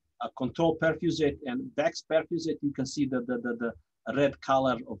PMI, control perfusate and Bex perfusate. You can see the red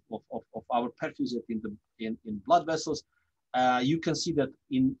color of our perfusate in blood vessels. You can see that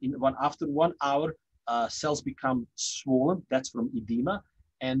after 1 hour, cells become swollen. That's from edema.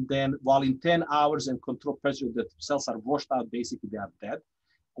 And then while in 10 hours and control perfusate, the cells are washed out, basically they are dead.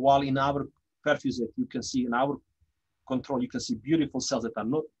 While in our perfusate, you can see in our control, you can see beautiful cells that are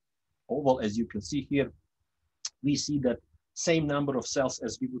not oval, as you can see here. We see that same number of cells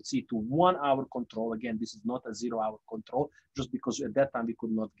as we would see to 1 hour control. Again, this is not a 0 hour control, just because at that time we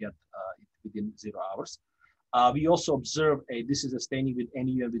could not get it within 0 hours. We also observe this is a staining with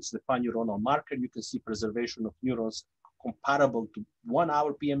NUM, which is the fine neuronal marker. You can see preservation of neurons comparable to 1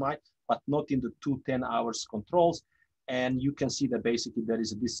 hour PMI, but not in the 10 hours controls. And you can see that basically there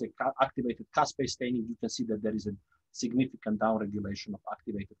is this activated caspase staining. You can see that there is a significant downregulation of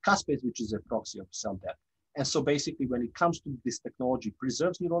activated caspase, which is a proxy of cell death. And so basically when it comes to this technology,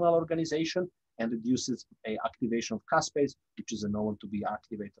 preserves neuronal organization and reduces a activation of caspase, which is known to be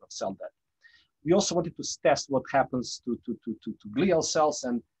activator of cell death. We also wanted to test what happens to glial cells,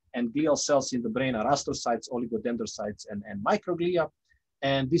 and glial cells in the brain are astrocytes, oligodendrocytes, and microglia.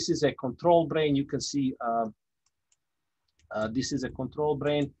 And this is a control brain. You can see this is a control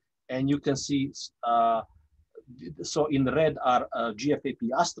brain, and you can see so in red are GFAP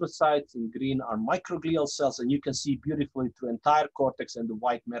astrocytes, in green are microglial cells, and you can see beautifully through entire cortex and the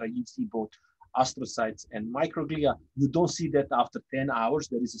white matter, you see both astrocytes and microglia. You don't see that after 10 hours.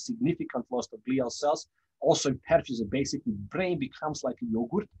 There is a significant loss of glial cells. Also in perfusate, basically brain becomes like a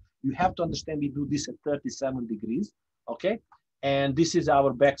yogurt. You have to understand we do this at 37 degrees, okay? And this is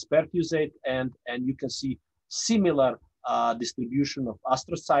our Bex perfusate, and you can see similar distribution of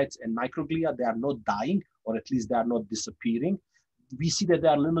astrocytes and microglia. They are not dying, or at least they are not disappearing. We see that they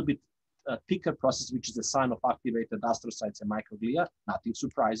are a little bit thicker process, which is a sign of activated astrocytes and microglia, nothing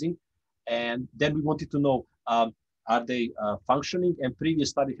surprising. And then we wanted to know, are they functioning? And previous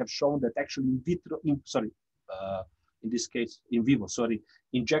studies have shown that actually in vitro, in this case, in vivo,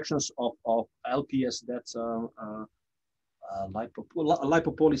 injections of LPS, that's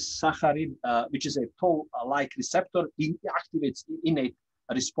lipopolysaccharide, which is a toll-like receptor, activates innate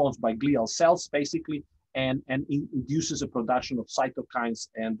response by glial cells, basically, and induces a production of cytokines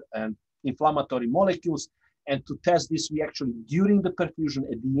and inflammatory molecules. And to test this, we actually, during the perfusion,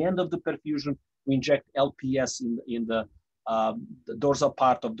 at the end of the perfusion, we inject LPS in the dorsal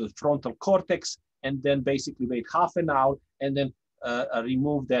part of the frontal cortex, and then basically wait half an hour, and then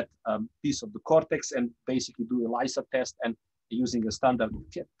remove that piece of the cortex and basically do a ELISA test, and using a standard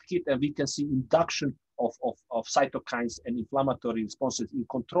kit, and we can see induction of cytokines and inflammatory responses in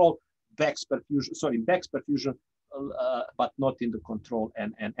control Bex perfusion, but not in the control,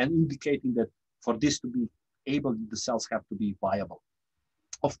 and indicating that for this to be able, the cells have to be viable.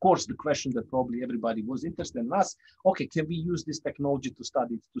 Of course, the question that probably everybody was interested in us, okay, can we use this technology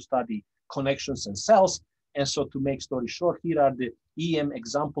to study connections and cells? And so to make story short, here are the EM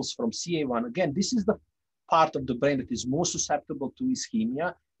examples from CA1. Again, this is the part of the brain that is most susceptible to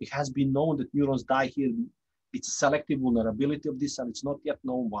ischemia. It has been known that neurons die here. It's a selective vulnerability of this, and it's not yet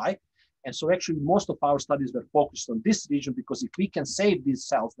known why. And so actually most of our studies were focused on this region, because if we can save these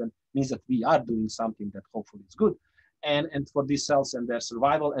cells, then it means that we are doing something that hopefully is good. And for these cells and their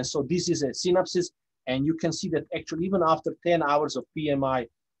survival. And so this is a synapses, and you can see that actually even after 10 hours of PMI,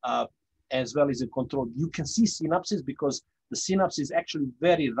 as well as a control, you can see synapses, because the synapse is actually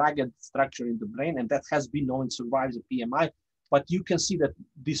very ragged structure in the brain, and that has been known survives a PMI. But you can see that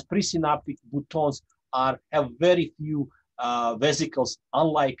these presynaptic boutons have very few vesicles,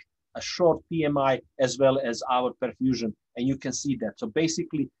 unlike a short PMI as well as our perfusion, and you can see that. So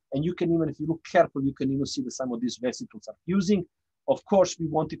basically, and you can even, if you look careful, you can even see that some of these vesicles are fusing. Of course, we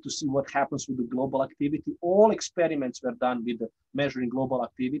wanted to see what happens with the global activity. All experiments were done with measuring global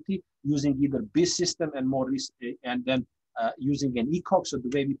activity using either BIS system and and then using an ECOG. So the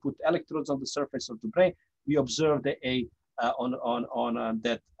way we put electrodes on the surface of the brain, we observed that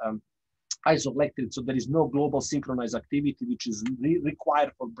isoelectric, so there is no global synchronized activity, which is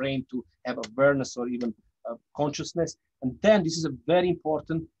required for brain to have awareness or even consciousness. And then this is a very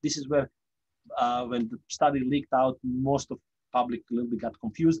important, this is where when the study leaked out, most of public a little bit got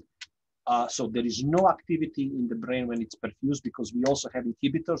confused. So there is no activity in the brain when it's perfused, because we also have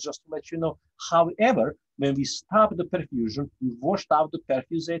inhibitors, just to let you know. However, when we stop the perfusion, we washed out the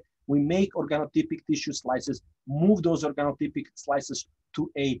perfusate, we make organotypic tissue slices, move those organotypic slices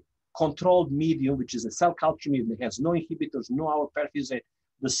to a controlled medium, which is a cell culture medium that has no inhibitors, no our perfusate.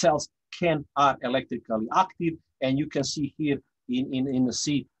 The cells are electrically active, and you can see here in the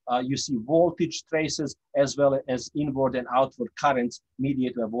C, you see voltage traces as well as inward and outward currents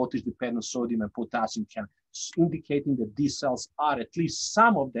mediated by voltage dependent sodium and potassium channel, indicating that these cells are, at least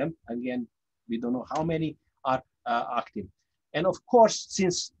some of them, again, we don't know how many, are active. And of course,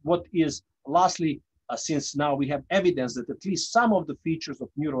 since since now we have evidence that at least some of the features of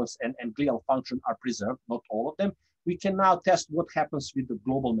neurons and glial function are preserved, not all of them, we can now test what happens with the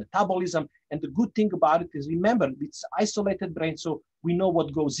global metabolism. And the good thing about it is, remember, it's isolated brain, so we know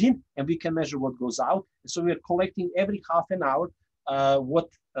what goes in and we can measure what goes out. So we are collecting every half an hour what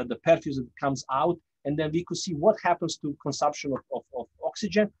the perfusion comes out, and then we could see what happens to consumption of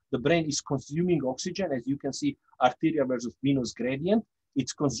oxygen. The brain is consuming oxygen, as you can see, arterial versus venous gradient.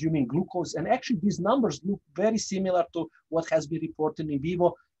 It's consuming glucose, and actually these numbers look very similar to what has been reported in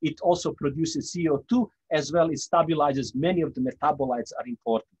Vivo. It also produces CO2, as well as stabilizes many of the metabolites are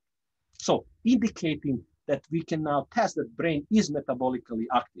important. So indicating that we can now test that brain is metabolically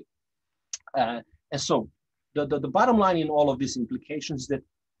active. And so the bottom line in all of these implications is that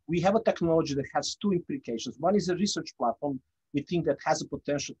we have a technology that has two implications. One is a research platform we think that has a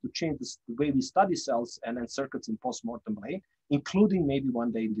potential to change the way we study cells and circuits in post-mortem brain, including maybe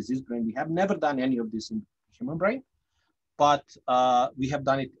one day in diseased brain. We have never done any of this in human brain, but we have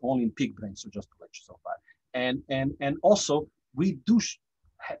done it only in pig brain, so just to let you so far. And also, we do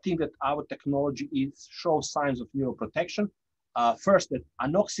think that our technology shows signs of neuroprotection. First, that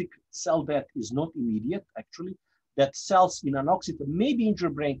anoxic cell death is not immediate, actually, that cells in anoxic, maybe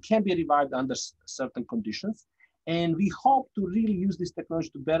injured brain, can be revived under certain conditions. And we hope to really use this technology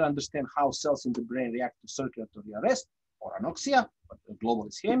to better understand how cells in the brain react to circulatory arrest or anoxia, or global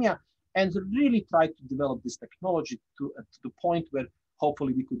ischemia, and really try to develop this technology to the point where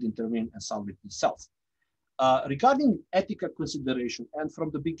hopefully we could intervene and salvage these cells. Regarding ethical consideration, and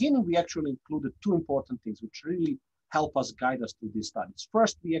from the beginning, we actually included two important things which really help us guide us through these studies.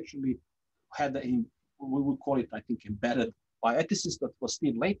 First, we actually had we would call it, I think, embedded bioethicist, that was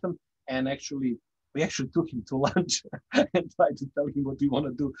Steve Layton, and we actually took him to lunch and tried to tell him what we want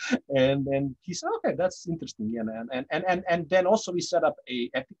to do. And then he said, okay, that's interesting. Yeah, and then also we set up a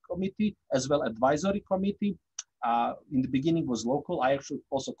ethics committee as well advisory committee. In the beginning was local. I actually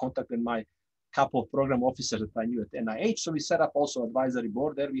also contacted my couple of program officers that I knew at NIH. So we set up also advisory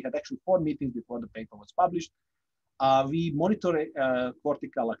board there. We had actually 4 meetings before the paper was published. We monitor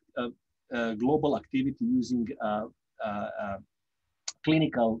cortical global activity using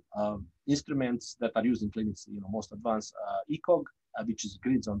clinical instruments that are used in clinics, most advanced ECOG, which is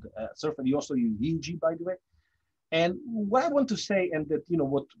grids on the surface. We also use EEG, by the way. And what I want to say, and that,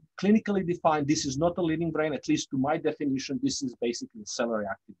 what clinically defined, this is not a living brain, at least to my definition, this is basically a cellular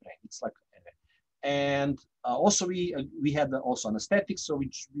active brain. It's like, And also we had also anesthetics, so we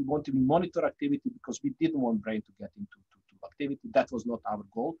wanted to monitor activity because we didn't want brain to get into activity. That was not our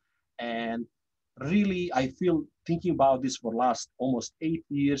goal. And really, I feel thinking about this for last almost 8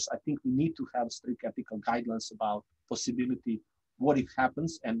 years, I think we need to have strict ethical guidelines about possibility, what if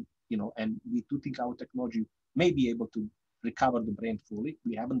happens, and and we do think our technology may be able to recover the brain fully.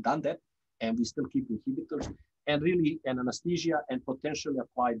 We haven't done that, and we still keep inhibitors, and really an anesthesia, and potentially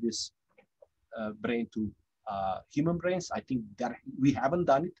apply this brain to human brains. I think that we haven't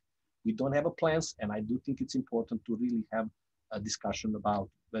done it. We don't have a plans, and I do think it's important to really have a discussion about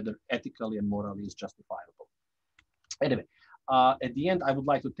whether ethically and morally is justifiable. Anyway, at the end, I would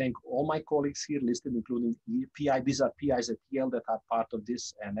like to thank all my colleagues here listed, including PI. These are PIs at TL that are part of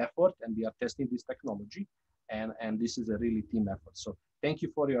this effort, and we are testing this technology, and this is a really team effort. So thank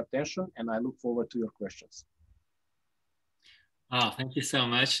you for your attention, and I look forward to your questions. Oh, thank you so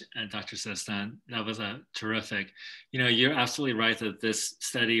much, Dr. Sestan. That was terrific. You're absolutely right that this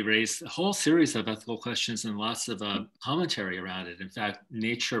study raised a whole series of ethical questions and lots of commentary around it. In fact,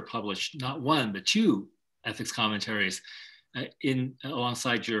 Nature published not one, but two ethics commentaries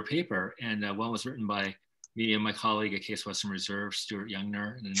alongside your paper. And one was written by me and my colleague at Case Western Reserve, Stuart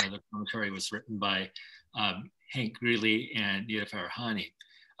Youngner, and another commentary was written by Hank Greeley and Nita Farahani.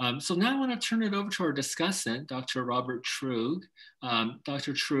 So now I want to turn it over to our discussant, Dr. Robert Truog.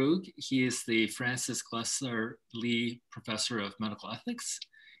 Dr. Truog, he is the Francis Glessner Lee Professor of Medical Ethics.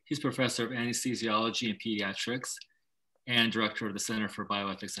 He's Professor of Anesthesiology and Pediatrics and Director of the Center for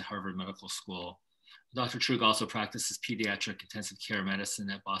Bioethics at Harvard Medical School. Dr. Truog also practices pediatric intensive care medicine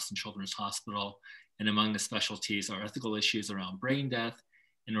at Boston Children's Hospital. And among the specialties are ethical issues around brain death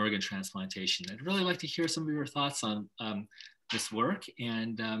and organ transplantation. I'd really like to hear some of your thoughts on this work,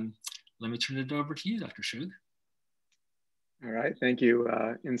 and let me turn it over to you, Dr. Truog. All right, thank you,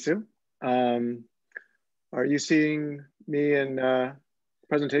 Insoo. Are you seeing me in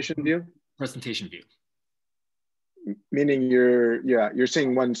presentation view? Presentation view. Meaning you're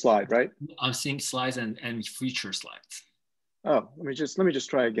seeing one slide, right? I'm seeing slides and future slides. Oh, let me just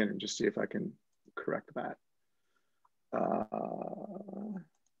try again and just see if I can correct that.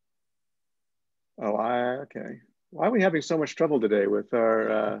 Okay. Why are we having so much trouble today with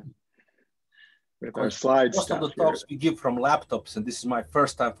our slides? Most of the talks we give from laptops, and this is my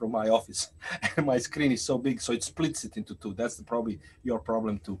first time from my office, and my screen is so big, so it splits it into two. That's probably your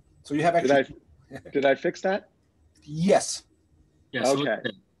problem too. So you have actually. Did I fix that? Yes. Yes. Okay.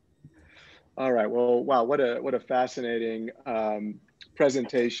 All right. Well, wow, what a fascinating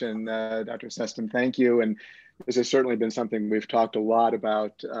presentation, Dr. Sestan. Thank you. And this has certainly been something we've talked a lot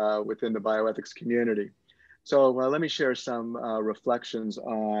about within the bioethics community. So let me share some reflections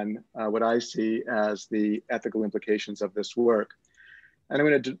on what I see as the ethical implications of this work. And I'm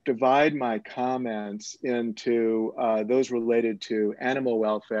going to divide my comments into those related to animal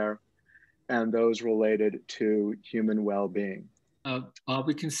welfare and those related to human well-being.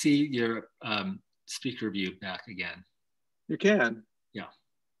 We can see your speaker view back again. You can? Yeah.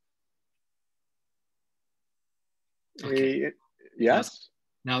 Okay. Yes?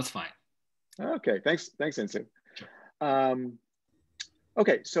 Now it's fine. Okay, thanks, Insoo. Sure.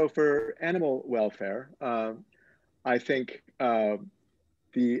 Okay, so for animal welfare, I think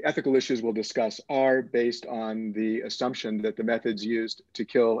the ethical issues we'll discuss are based on the assumption that the methods used to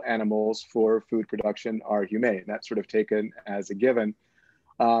kill animals for food production are humane. That's sort of taken as a given.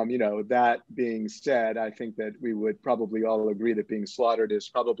 That being said, I think that we would probably all agree that being slaughtered is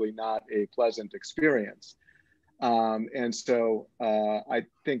probably not a pleasant experience. And so I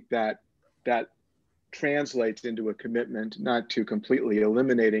think that translates into a commitment not to completely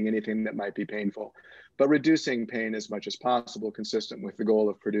eliminating anything that might be painful, but reducing pain as much as possible, consistent with the goal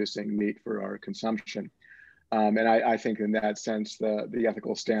of producing meat for our consumption. And I think in that sense, the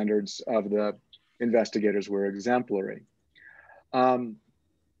ethical standards of the investigators were exemplary.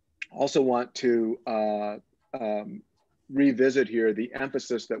 Also want to revisit here the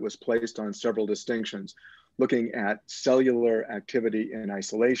emphasis that was placed on several distinctions, looking at cellular activity in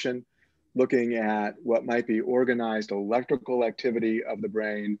isolation, looking at what might be organized electrical activity of the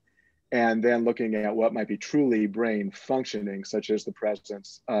brain, and then looking at what might be truly brain functioning, such as the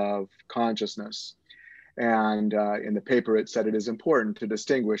presence of consciousness. And in the paper, it said it is important to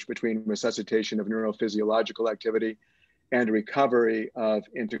distinguish between resuscitation of neurophysiological activity and recovery of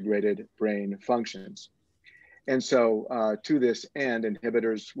integrated brain functions. And so to this end,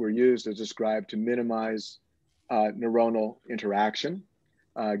 inhibitors were used as described to minimize neuronal interaction,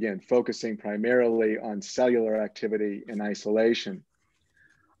 again, focusing primarily on cellular activity in isolation.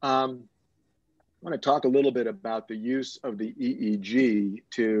 I want to talk a little bit about the use of the EEG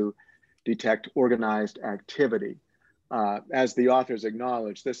to detect organized activity. As the authors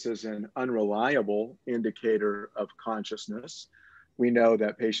acknowledge, this is an unreliable indicator of consciousness. We know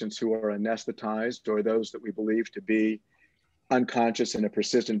that patients who are anesthetized or those that we believe to be unconscious in a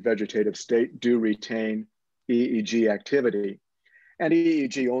persistent vegetative state do retain EEG activity. And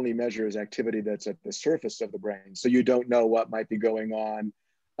EEG only measures activity that's at the surface of the brain. So you don't know what might be going on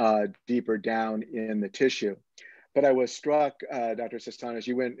deeper down in the tissue. But I was struck, Dr. Sestan, as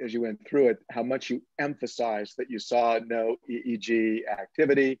you went through it, how much you emphasized that you saw no EEG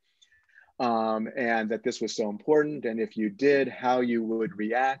activity, and that this was so important. And if you did, how you would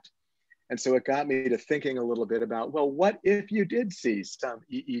react. And so it got me to thinking a little bit about, well, what if you did see some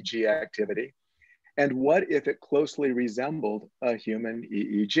EEG activity? And what if it closely resembled a human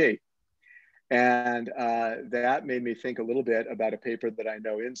EEG? And that made me think a little bit about a paper that I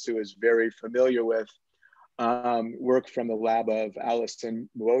know Insoo is very familiar with, work from the lab of Alison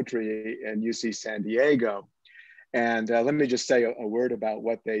Muotri in UC San Diego. And let me just say a word about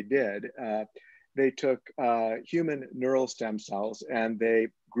what they did. They took human neural stem cells and they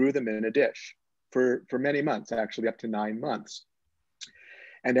grew them in a dish for many months, actually up to 9 months.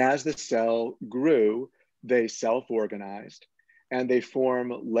 And as the cell grew, they self-organized and they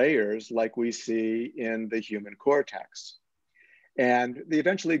form layers like we see in the human cortex. And they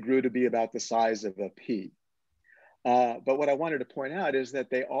eventually grew to be about the size of a pea. But what I wanted to point out is that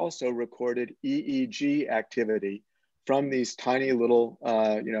they also recorded EEG activity from these tiny little,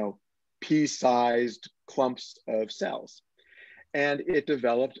 pea-sized clumps of cells. And it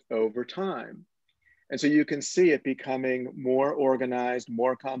developed over time. And so you can see it becoming more organized,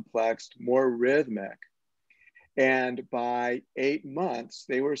 more complex, more rhythmic. And by 8 months,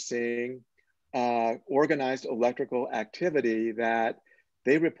 they were seeing organized electrical activity that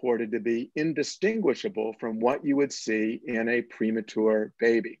they reported to be indistinguishable from what you would see in a premature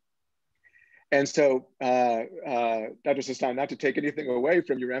baby. And so, Dr. Sestan, not to take anything away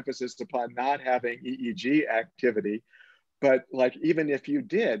from your emphasis upon not having EEG activity, but like, even if you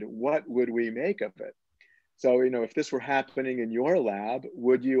did, what would we make of it? So, if this were happening in your lab,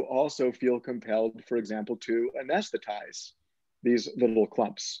 would you also feel compelled, for example, to anesthetize these little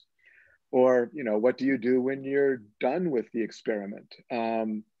clumps? Or, what do you do when you're done with the experiment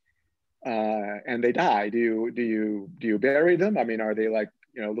and they die? Do you bury them? I mean, are they like,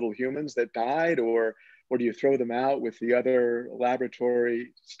 little humans that died, or do you throw them out with the other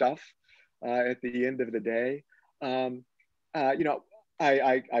laboratory stuff at the end of the day?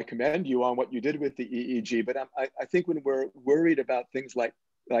 I commend you on what you did with the EEG, but I think when we're worried about things like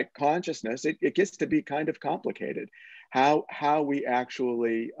consciousness, it gets to be kind of complicated. How we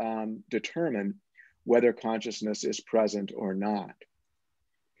actually determine whether consciousness is present or not.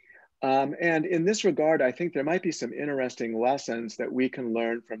 And in this regard, I think there might be some interesting lessons that we can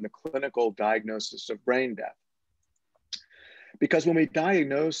learn from the clinical diagnosis of brain death. Because when we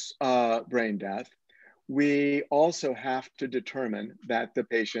diagnose brain death, we also have to determine that the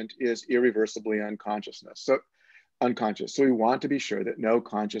patient is irreversibly unconscious. So we want to be sure that no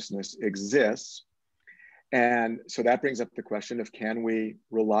consciousness exists. And so that brings up the question of, can we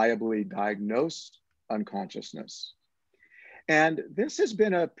reliably diagnose unconsciousness? And this has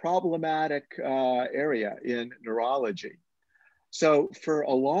been a problematic area in neurology. So for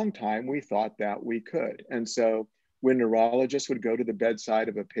a long time, we thought that we could. And so when neurologists would go to the bedside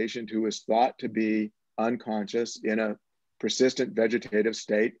of a patient who was thought to be unconscious in a persistent vegetative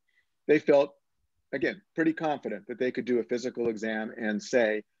state, they felt, again, pretty confident that they could do a physical exam and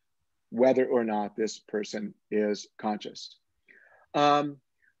say whether or not this person is conscious.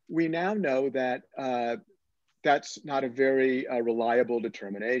 We now know that that's not a very reliable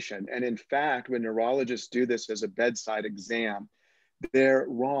determination. And in fact, when neurologists do this as a bedside exam, they're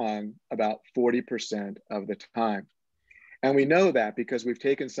wrong about 40% of the time. And we know that because we've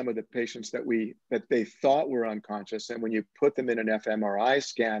taken some of the patients that they thought were unconscious, and when you put them in an fMRI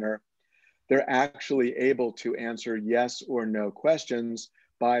scanner, they're actually able to answer yes or no questions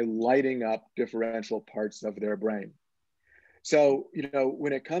by lighting up differential parts of their brain. So,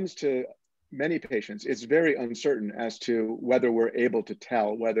 when it comes to many patients, it's very uncertain as to whether we're able to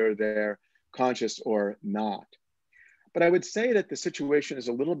tell whether they're conscious or not. But I would say that the situation is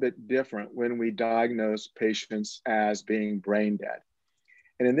a little bit different when we diagnose patients as being brain dead.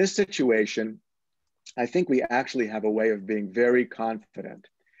 And in this situation, I think we actually have a way of being very confident.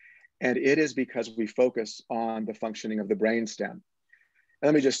 And it is because we focus on the functioning of the brainstem. And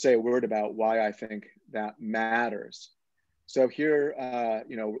let me just say a word about why I think that matters. So here,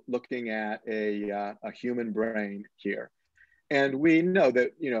 looking at a human brain here, And we know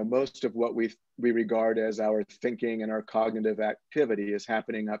that, you know, most of what we regard as our thinking and our cognitive activity is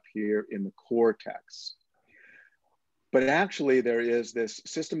happening up here in the cortex. But actually there is this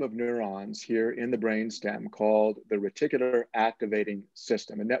system of neurons here in the brainstem called the reticular activating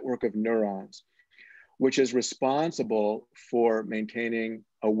system, a network of neurons, which is responsible for maintaining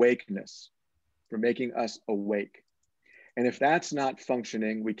awakeness, for making us awake. And if that's not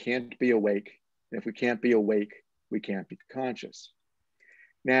functioning, we can't be awake. And if we can't be awake, we can't be conscious.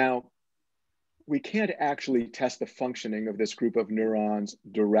 Now, we can't actually test the functioning of this group of neurons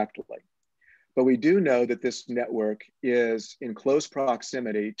directly, but we do know that this network is in close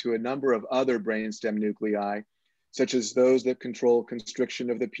proximity to a number of other brainstem nuclei, such as those that control constriction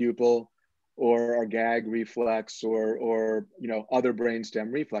of the pupil or our gag reflex or you know, other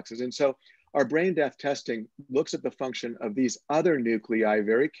brainstem reflexes. And so our brain death testing looks at the function of these other nuclei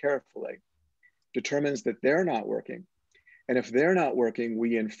very carefully, determines that they're not working. And if they're not working,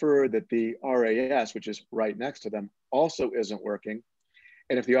 we infer that the RAS, which is right next to them, also isn't working.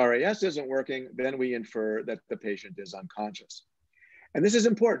 And if the RAS isn't working, then we infer that the patient is unconscious. And this is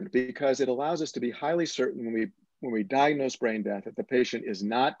important because it allows us to be highly certain when we diagnose brain death that the patient is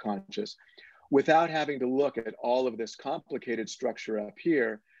not conscious without having to look at all of this complicated structure up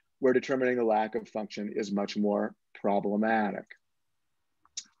here, where determining the lack of function is much more problematic.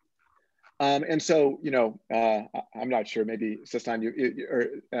 And so, you know, I'm not sure, maybe Sestan,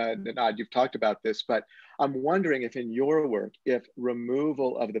 Nenad, you've talked about this, but I'm wondering if in your work, if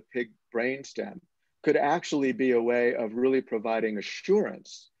removal of the pig brainstem could actually be a way of really providing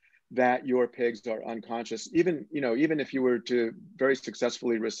assurance that your pigs are unconscious, even, you know, even if you were to very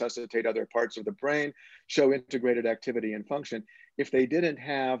successfully resuscitate other parts of the brain, show integrated activity and function, if they didn't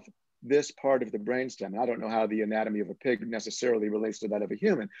have this part of the brainstem. I don't know how the anatomy of a pig necessarily relates to that of a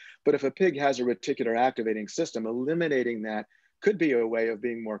human, but if a pig has a reticular activating system, eliminating that could be a way of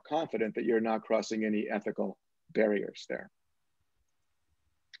being more confident that you're not crossing any ethical barriers there.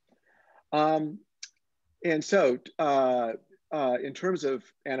 And so in terms of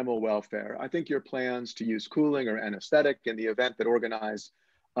animal welfare, I think your plans to use cooling or anesthetic in the event that organized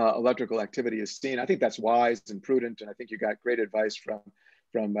electrical activity is seen, I think that's wise and prudent, and I think you got great advice from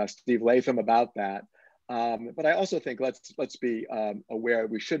Steve Latham about that. But I also think let's be aware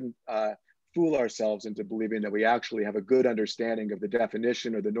we shouldn't fool ourselves into believing that we actually have a good understanding of the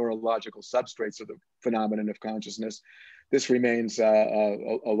definition or the neurological substrates of the phenomenon of consciousness. This remains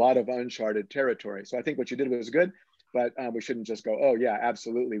a lot of uncharted territory. So I think what you did was good, but we shouldn't just go, oh yeah,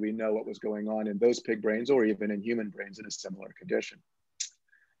 absolutely, we know what was going on in those pig brains or even in human brains in a similar condition.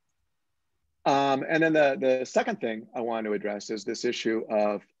 And then the second thing I want to address is this issue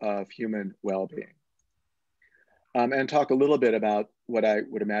of human well-being, and talk a little bit about what I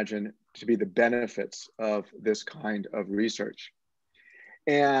would imagine to be the benefits of this kind of research.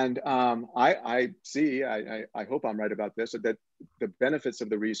 And I hope I'm right about this, that the benefits of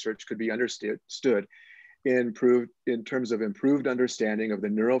the research could be understood in terms of improved understanding of the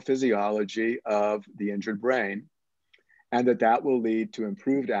neurophysiology of the injured brain, and that will lead to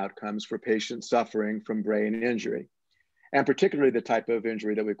improved outcomes for patients suffering from brain injury, and particularly the type of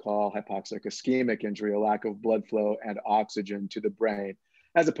injury that we call hypoxic ischemic injury, a lack of blood flow and oxygen to the brain,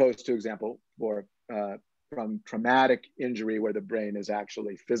 as opposed to, example, from traumatic injury where the brain is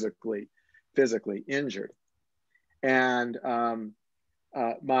actually physically injured. And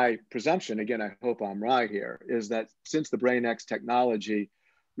my presumption, again, I hope I'm right here, is that since the BrainEx technology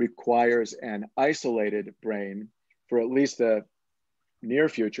requires an isolated brain, for at least the near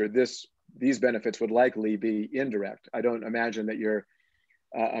future, these benefits would likely be indirect. I don't imagine that you're,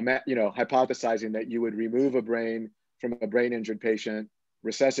 hypothesizing that you would remove a brain from a brain injured patient,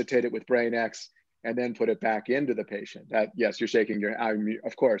 resuscitate it with BrainEx, and then put it back into the patient. That, yes, you're shaking your,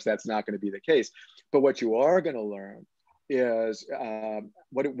 of course, that's not going to be the case. But what you are going to learn is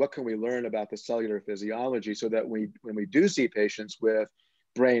what can we learn about the cellular physiology so that when we do see patients with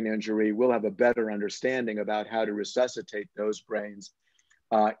brain injury, we'll have a better understanding about how to resuscitate those brains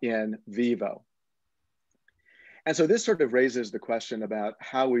in vivo. And so this sort of raises the question about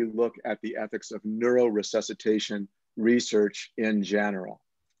how we look at the ethics of neuroresuscitation research in general.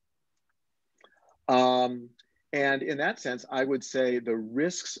 And in that sense, I would say the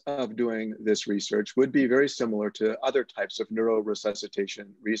risks of doing this research would be very similar to other types of neuroresuscitation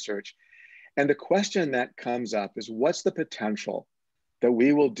research. And the question that comes up is, what's the potential that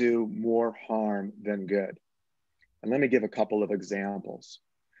we will do more harm than good? And let me give a couple of examples.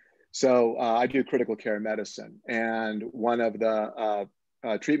 So I do critical care medicine, and one of the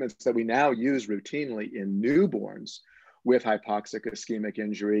treatments that we now use routinely in newborns with hypoxic ischemic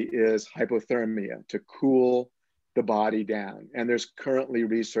injury is hypothermia, to cool the body down. And there's currently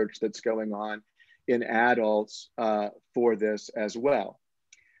research that's going on in adults for this as well.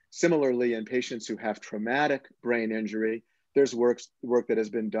 Similarly, in patients who have traumatic brain injury, there's work that has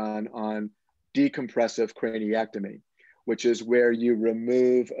been done on decompressive craniectomy, which is where you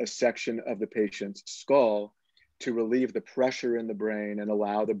remove a section of the patient's skull to relieve the pressure in the brain and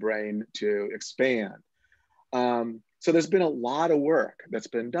allow the brain to expand. So there's been a lot of work that's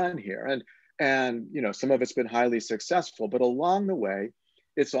been done here, and you know, some of it's been highly successful, but along the way,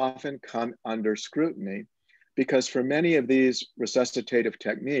 it's often come under scrutiny, because for many of these resuscitative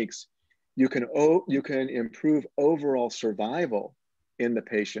techniques, you can improve overall survival in the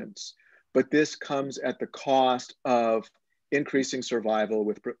patients, but this comes at the cost of increasing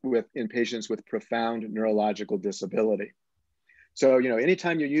survival in patients with profound neurological disability. So, you know,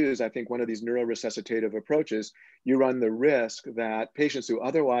 anytime you use, I think, one of these neuroresuscitative approaches, you run the risk that patients who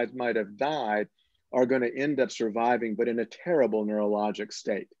otherwise might have died are going to end up surviving, but in a terrible neurologic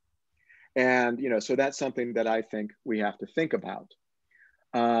state. And, you know, so that's something that I think we have to think about.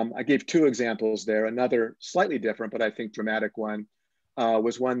 I gave two examples there. Another slightly different, but I think dramatic one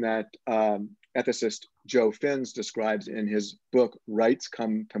was one that ethicist Joe Finns describes in his book, Rights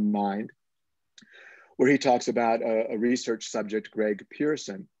Come to Mind, where he talks about a research subject, Greg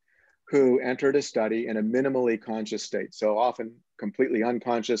Pearson, who entered a study in a minimally conscious state. So often completely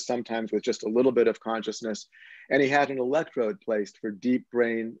unconscious, sometimes with just a little bit of consciousness. And he had an electrode placed for deep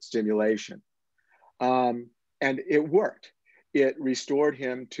brain stimulation. And it worked. It restored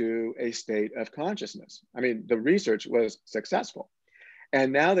him to a state of consciousness. I mean, the research was successful.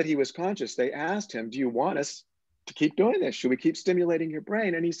 And now that he was conscious, they asked him, do you want us to keep doing this? Should we keep stimulating your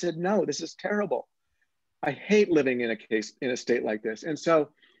brain? And he said, no, this is terrible. I hate living in a state like this. And so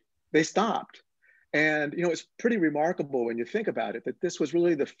they stopped. And, you know, it's pretty remarkable when you think about it, that this was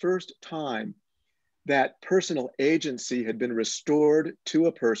really the first time that personal agency had been restored to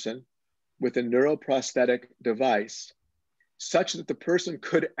a person with a neuroprosthetic device, such that the person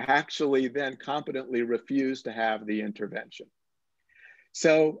could actually then competently refuse to have the intervention.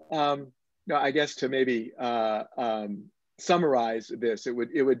 So, you know, I guess to maybe summarize this, it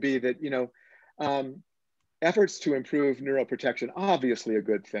would be that, you know, efforts to improve neuroprotection, obviously a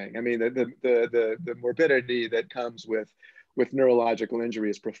good thing. I mean, the morbidity that comes with neurological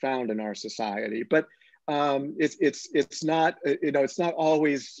injury is profound in our society, but it's not, you know, it's not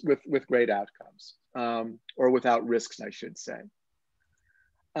always with great outcomes, or without risks, I should say.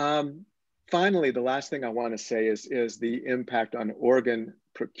 Finally, the last thing I want to say is the impact on organ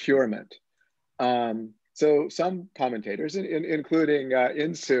procurement. So some commentators, including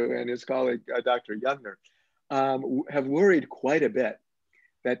Insoo and his colleague, Dr. Jungner, have worried quite a bit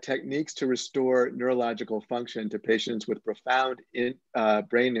that techniques to restore neurological function to patients with profound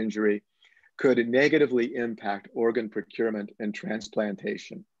brain injury could negatively impact organ procurement and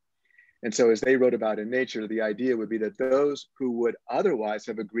transplantation. And so as they wrote about in Nature, the idea would be that those who would otherwise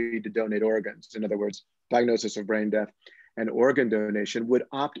have agreed to donate organs, in other words, diagnosis of brain death and organ donation, would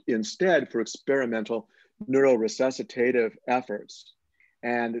opt instead for experimental neuroresuscitative efforts.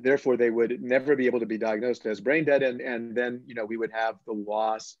 And therefore they would never be able to be diagnosed as brain dead. And then, you know, we would have the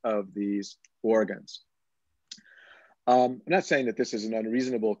loss of these organs. I'm not saying that this is an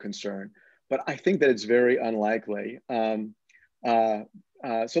unreasonable concern, but I think that it's very unlikely.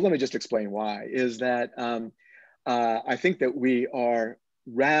 So let me just explain why, is that I think that we are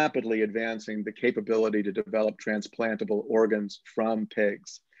rapidly advancing the capability to develop transplantable organs from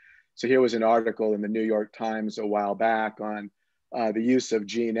pigs. So here was an article in the New York Times a while back on the use of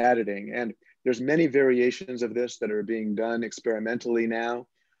gene editing. And there's many variations of this that are being done experimentally now.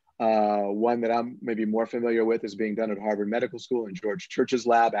 One that I'm maybe more familiar with is being done at Harvard Medical School in George Church's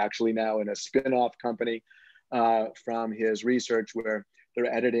lab, actually now in a spin-off company from his research, where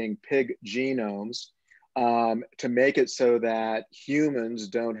they're editing pig genomes to make it so that humans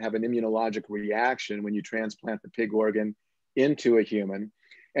don't have an immunologic reaction when you transplant the pig organ into a human,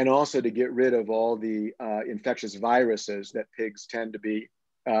 and also to get rid of all the infectious viruses that pigs tend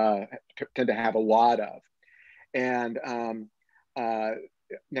to have a lot of. And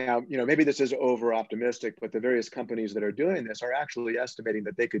now, you know, maybe this is over optimistic, but the various companies that are doing this are actually estimating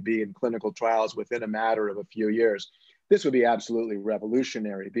that they could be in clinical trials within a matter of a few years. This would be absolutely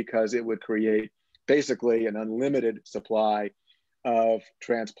revolutionary, because it would create basically an unlimited supply of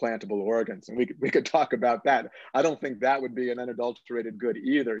transplantable organs. And we could talk about that. I don't think that would be an unadulterated good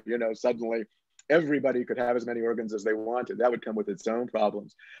either. You know, suddenly everybody could have as many organs as they wanted. That would come with its own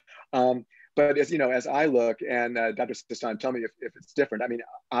problems. But as you know, as I look, and Dr. Sestan, tell me if it's different. I mean,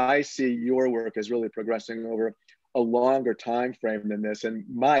 I see your work as really progressing over a longer time frame than this. And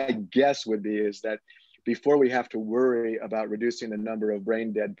my guess would be is that before we have to worry about reducing the number of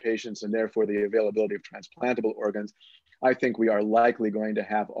brain dead patients and therefore the availability of transplantable organs, I think we are likely going to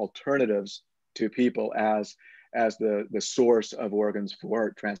have alternatives to people as the source of organs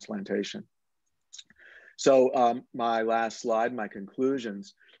for transplantation. So my last slide, my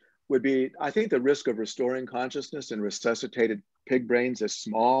conclusions, would be, I think the risk of restoring consciousness in resuscitated pig brains is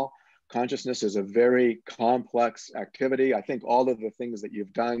small. Consciousness is a very complex activity. I think all of the things that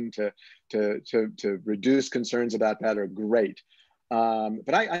you've done to reduce concerns about that are great.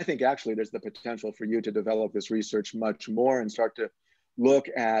 But I think actually there's the potential for you to develop this research much more and start to look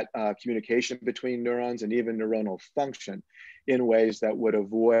at communication between neurons and even neuronal function in ways that would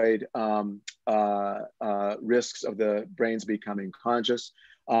avoid risks of the brains becoming conscious.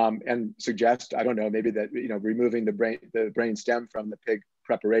 And suggest, I don't know, maybe that, you know, removing the brain stem from the pig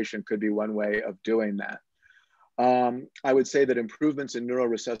preparation could be one way of doing that. I would say that improvements in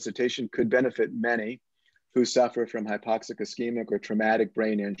neuroresuscitation could benefit many who suffer from hypoxic ischemic or traumatic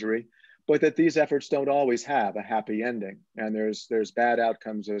brain injury, but that these efforts don't always have a happy ending. And there's bad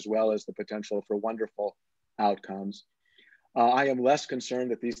outcomes as well as the potential for wonderful outcomes. I am less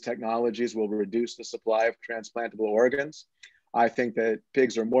concerned that these technologies will reduce the supply of transplantable organs. I think that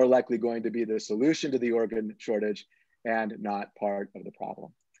pigs are more likely going to be the solution to the organ shortage and not part of the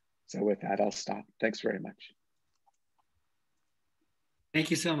problem. So with that, I'll stop. Thanks very much.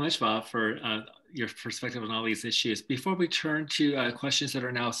 Thank you so much, Bob, for your perspective on all these issues. Before we turn to questions that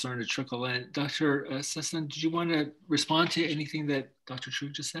are now starting to trickle in, Dr. Sestan, did you want to respond to anything that Dr.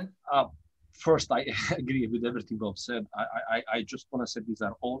 Truog just said? First, I agree with everything Bob said. I just want to say these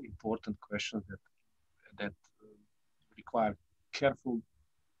are all important questions that require careful,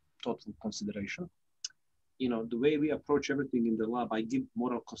 thoughtful consideration. You know, the way we approach everything in the lab, I give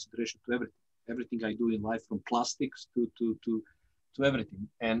moral consideration to everything. Everything I do in life, from plastics to everything.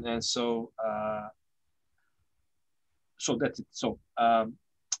 And so that's it. So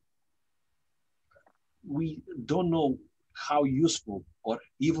we don't know how useful or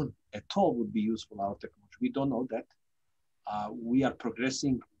even at all would be useful our technology. We don't know that. We are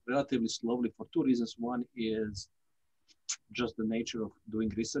progressing relatively slowly for two reasons. One is just the nature of doing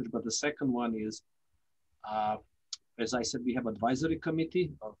research, but the second one is, as I said, we have advisory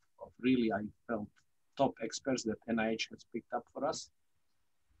committee of really, I felt, top experts that NIH has picked up for us.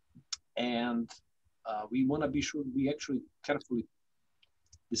 And we want to be sure we actually carefully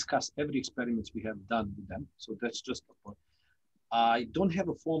discuss every experiment we have done with them. So that's just a point. I don't have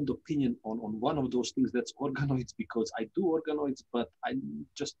a formed opinion on one of those things, that's organoids, because I do organoids, but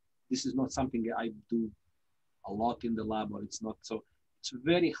this is not something I do a lot in the lab, or it's not. So it's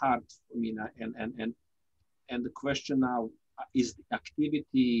very hard for me now. And the question now is the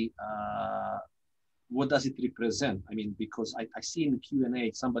activity, what does it represent? I mean, because I see in the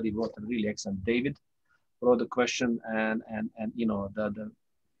Q&A, somebody wrote a really excellent, David wrote a question, and you know, the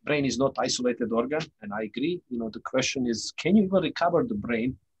brain is not isolated organ, and I agree. You know, the question is, can you even recover the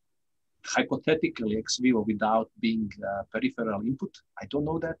brain hypothetically ex vivo without being peripheral input? I don't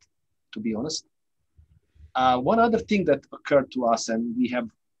know that, to be honest. One other thing that occurred to us, and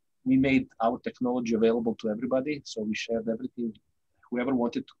we made our technology available to everybody. So we shared everything. Whoever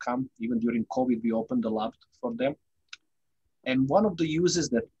wanted to come, even during COVID, we opened the lab for them. And one of the uses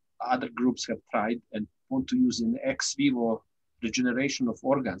that other groups have tried and want to use in ex vivo regeneration of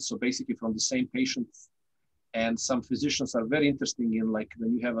organs. So basically from the same patient, and some physicians are very interested in, like,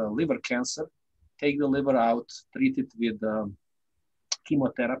 when you have a liver cancer, take the liver out, treat it with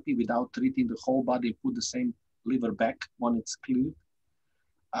chemotherapy without treating the whole body, put the same liver back when it's cleared.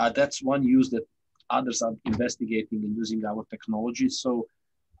 That's one use that others are investigating in using our technology. So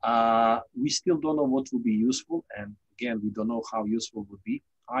we still don't know what will be useful. And again, we don't know how useful would be.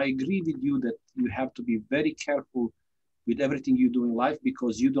 I agree with you that you have to be very careful with everything you do in life,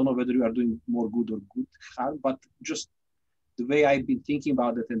 because you don't know whether you are doing more good or good harm. But just the way I've been thinking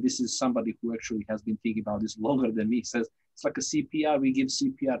about it, and this is somebody who actually has been thinking about this longer than me, says it's like a CPR. We give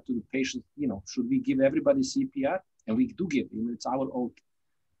CPR to the patient. You know, should we give everybody CPR? And we do give, you know, it's our oath.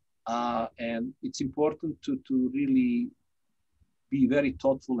 And it's important to really be very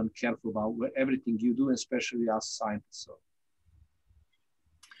thoughtful and careful about everything you do, especially as scientists.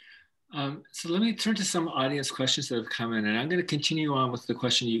 So let me turn to some audience questions that have come in, and I'm going to continue on with the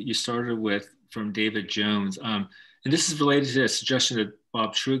question you started with from David Jones. And this is related to a suggestion that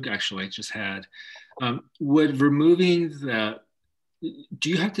Bob Truog actually just had. Would removing do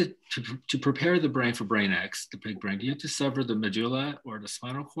you have to prepare the brain for BrainEx, the pig brain, do you have to sever the medulla or the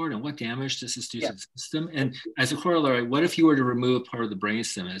spinal cord, and what damage does this do to the system? And as a corollary, what if you were to remove part of the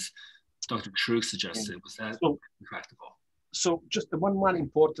brainstem, as Dr. Truog suggested? Was that practical? So just one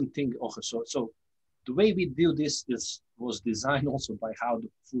important thing also. So The way we do this was designed also by how the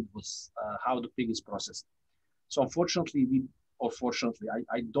food was, how the pig is processed. So unfortunately, fortunately,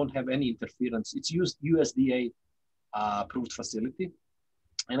 I don't have any interference. It's used USDA approved facility.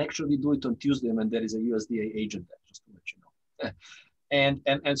 And actually we do it on Tuesday, and there is a USDA agent there, just to let you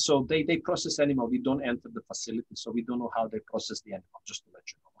know. and so they process animal. We don't enter the facility, so we don't know how they process the animal, just to let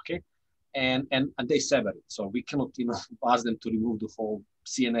you know, okay? And they sever it. So we cannot, ask them to remove the whole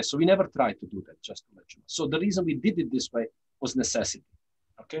CNS. So we never tried to do that, just to let you know. So the reason we did it this way was necessity,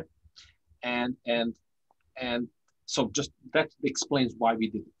 okay? And so just that explains why we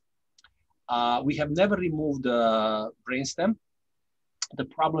did it. We have never removed the brainstem. The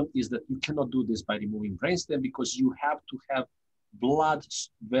problem is that you cannot do this by removing brainstem because you have to have blood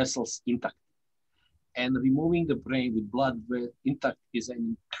vessels intact. And removing the brain with blood intact is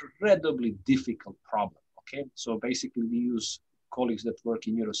an incredibly difficult problem, okay? So basically we use colleagues that work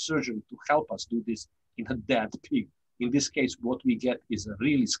in neurosurgery to help us do this in a dead pig. In this case, what we get is a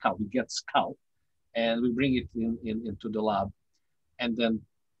really skull. We get skull and we bring it into the lab and then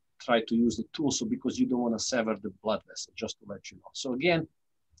try to use the tool. So because you don't want to sever the blood vessel, just to let you know. So again,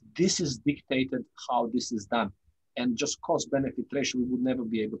 this is dictated how this is done. And just cost benefit ratio, we would never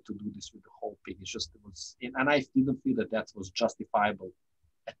be able to do this with the whole pig. It's just, it was, and I didn't feel that was justifiable,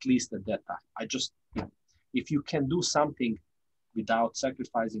 at least at that time. I just, if you can do something without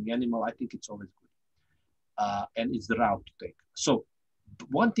sacrificing animal, I think it's always good. And it's the route to take. So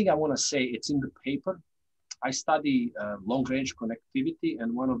one thing I want to say, it's in the paper. I study long-range connectivity,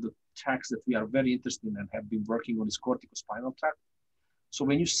 and one of the tracks that we are very interested in and have been working on is corticospinal tract. So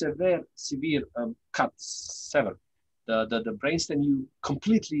when you severe sever the brainstem, you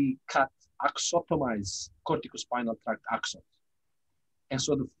completely axotomize corticospinal tract axons. And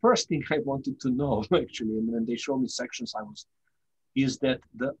so the first thing I wanted to know, actually, and when they showed me sections, is that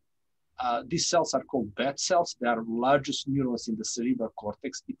these cells are called bed cells. They are largest neurons in the cerebral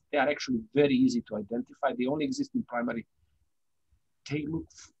cortex. They are actually very easy to identify. They only exist in primary. They look,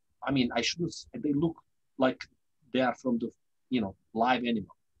 they look like they are from the live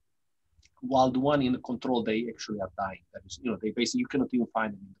animal, while the one in the control, they actually are dying. That is, they basically, you cannot even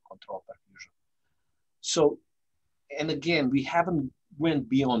find them in the control perfusion. So, and again, we haven't went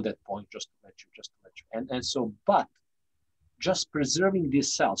beyond that point, just to let you. And so, but just preserving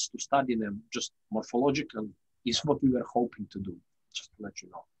these cells to study them just morphologically is what we were hoping to do, just to let you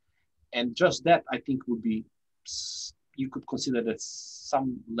know. And just that, I think, would be, you could consider that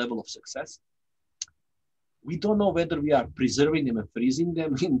some level of success. We don't know whether we are preserving them and freezing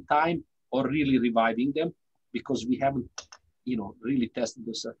them in time or really reviving them, because we haven't, really tested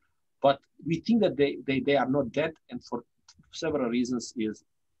this. But we think that they are not dead, and for several reasons is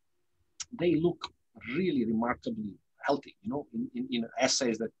they look really remarkably healthy, in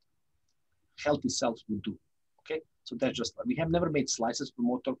assays that healthy cells would do. Okay, so that's just, we have never made slices for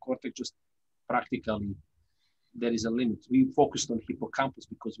motor cortex, just practically there is a limit. We focused on hippocampus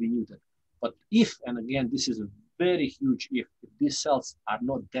because we knew that. But if, and again, this is a very huge if these cells are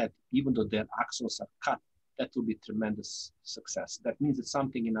not dead, even though their axons are cut, that will be tremendous success. That means that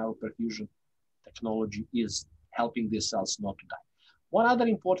something in our perfusion technology is helping these cells not to die. One other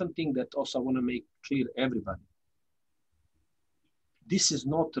important thing that also I want to make clear to everybody, this is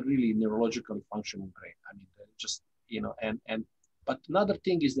not really neurologically functioning brain. Just, but another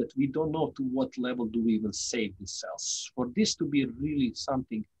thing is that we don't know to what level do we even save these cells. For this to be really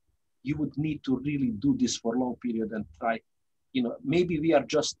something, you would need to really do this for a long period and try, maybe we are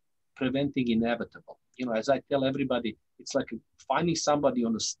just preventing inevitable. As I tell everybody, it's like finding somebody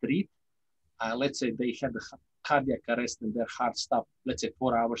on the street. Let's say they had a cardiac arrest and their heart stopped, let's say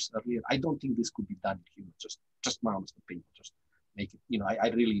 4 hours earlier. I don't think this could be done in humans, just my honest opinion, just make it, I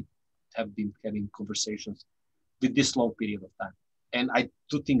really have been having conversations with this long period of time. And I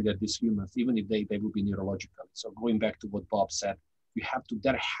do think that these humans, even if they will be neurological. So going back to what Bob said,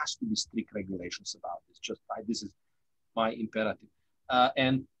 there has to be strict regulations about this. This is my imperative.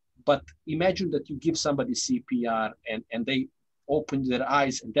 But imagine that you give somebody CPR and they open their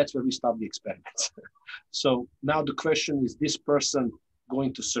eyes, and that's where we stop the experiments. So now the question is this person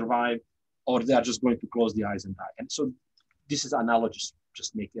going to survive, or they are just going to close the eyes and die? And so this is analogous,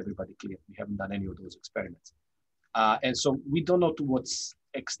 just make everybody clear. We haven't done any of those experiments. And so we don't know to what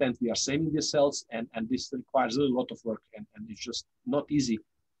extent we are saving the cells, and this requires a lot of work, and it's just not easy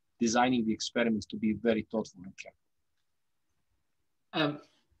designing the experiments to be very thoughtful and careful.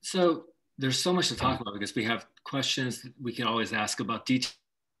 So there's so much to talk about because we have questions that we can always ask about detail.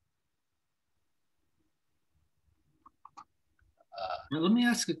 Let me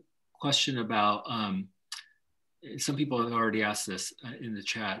ask a question about, some people have already asked this in the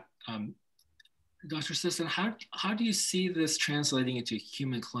chat. Dr. Sestan, how do you see this translating into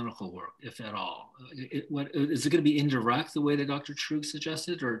human clinical work, if at all? Is it going to be indirect the way that Dr. Truog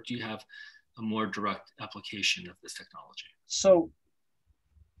suggested, or do you have a more direct application of this technology? So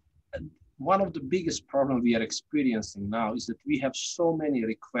one of the biggest problems we are experiencing now is that we have so many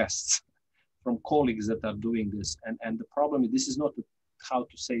requests from colleagues that are doing this. And the problem is this is not how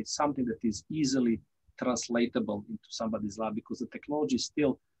to say something that is easily translatable into somebody's lab, because the technology is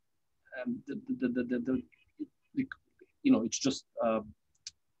still, it's just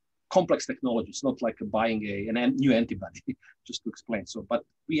complex technology. It's not like buying a new antibody, just to explain. So, but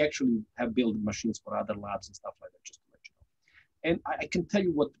we actually have built machines for other labs and stuff like that, just to let you know. And I can tell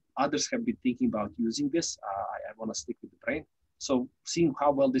you what others have been thinking about using this. I want to stick with the brain. So seeing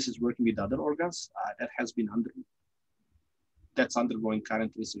how well this is working with other organs, that has been that's undergoing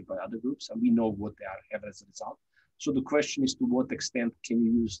current research by other groups, and we know what they have as a result. So the question is, to what extent can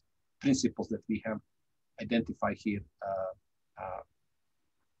you use principles that we have identified here,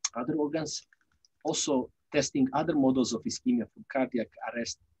 other organs? Also testing other models of ischemia from cardiac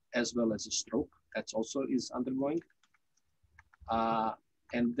arrest as well as a stroke. That's also is undergoing.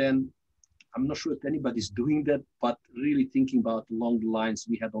 And then I'm not sure if anybody's doing that, but really thinking about along the lines,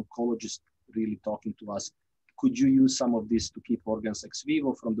 we had oncologists really talking to us. Could you use some of this to keep organs ex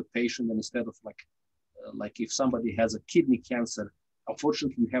vivo from the patient, and instead of like if somebody has a kidney cancer,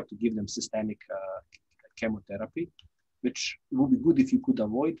 unfortunately you have to give them systemic chemotherapy, which would be good if you could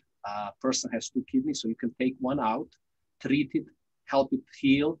avoid. A person has 2 kidneys, so you can take one out, treat it, help it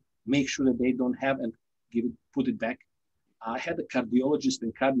heal, make sure that they don't have, and put it back. I had a cardiologist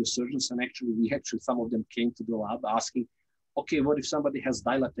and cardiosurgeons, and some of them came to the lab asking, okay, what if somebody has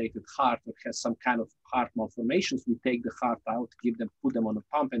dilated heart or has some kind of heart malformations? We take the heart out, put them on a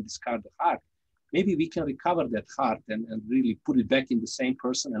pump and discard the heart. Maybe we can recover that heart and really put it back in the same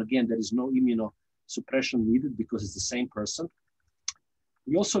person. And again, there is no immunosuppression needed because it's the same person.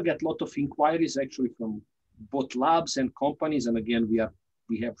 We also get a lot of inquiries actually from both labs and companies. And again,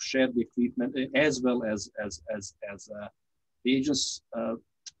 we have shared the equipment as well as reagents,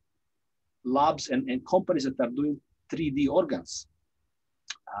 labs and companies that are doing 3D organs.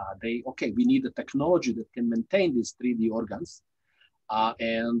 We need a technology that can maintain these 3D organs.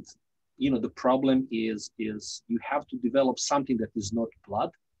 And the problem is you have to develop something that is not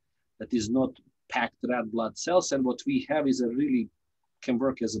blood, that is not packed red blood cells. And what we have is really can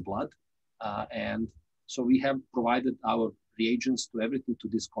work as a blood. And so we have provided our reagents to everything to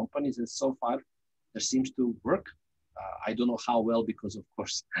these companies. And so far, there seems to work. I don't know how well, because of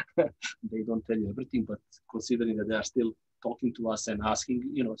course, they don't tell you everything, but considering that they are still talking to us and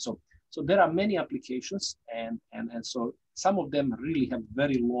asking, so there are many applications, and so some of them really have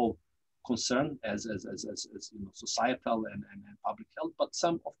very low concern as societal and public health, but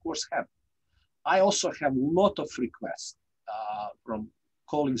some of course have. I also have a lot of requests from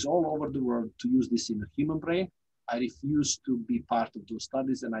colleagues all over the world to use this in the human brain. I refuse to be part of those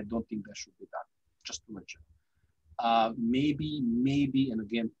studies, and I don't think that should be done, just to let you know. Maybe, and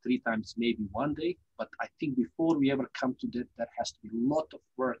again, 3 times maybe one day, but I think before we ever come to that, there has to be a lot of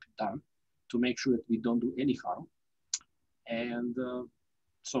work done to make sure that we don't do any harm. And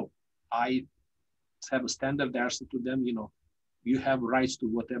so I have a standard answer to them, you have rights to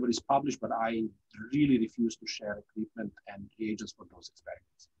whatever is published, but I really refuse to share equipment and reagents for those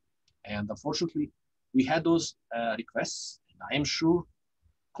experiments. And unfortunately, we had those requests, and I am sure,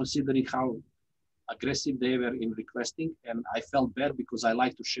 considering how aggressive they were in requesting, and I felt bad because I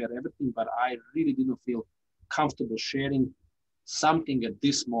like to share everything, but I really didn't feel comfortable sharing something at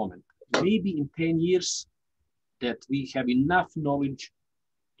this moment. Maybe in 10 years that we have enough knowledge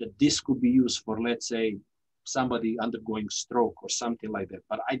that this could be used for, let's say, somebody undergoing stroke or something like that.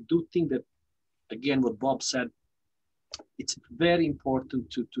 But I do think that, again, what Bob said, it's very important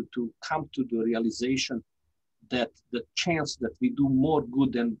to come to the realization that the chance that we do more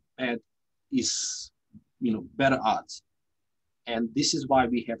good than bad is, better odds. And this is why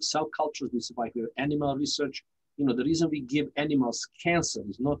we have cell cultures. This is why we have animal research. The reason we give animals cancer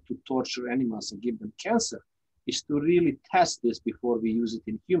is not to torture animals and give them cancer, is to really test this before we use it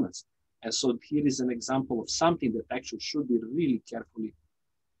in humans. And so here is an example of something that actually should be really carefully,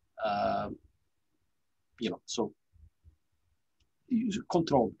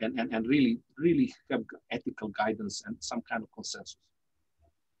 controlled and really have ethical guidance and some kind of consensus.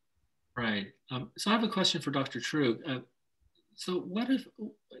 Right. So I have a question for Dr. Truog. So what if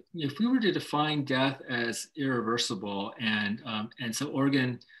we were to define death as irreversible, and so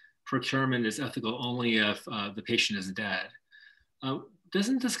organ procurement is ethical only if the patient is dead?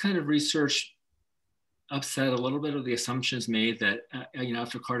 Doesn't this kind of research upset a little bit of the assumptions made that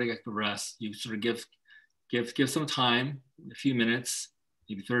after cardiac arrest, you sort of give some time, a few minutes,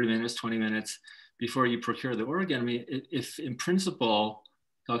 maybe 30 minutes, 20 minutes before you procure the organ. I mean, if in principle,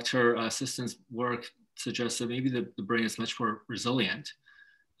 Dr. Sestan's work suggests that maybe the brain is much more resilient,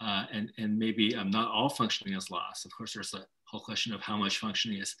 and maybe not all functioning is lost. Of course, there's a whole question of how much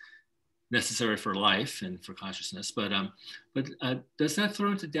functioning is necessary for life and for consciousness. But does that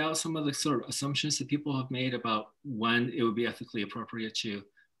throw into doubt some of the sort of assumptions that people have made about when it would be ethically appropriate to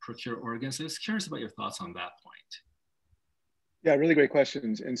procure organs? I was curious about your thoughts on that point. Yeah, really great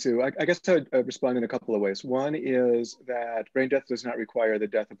questions, Insoo. I guess I would respond in a couple of ways. One is that brain death does not require the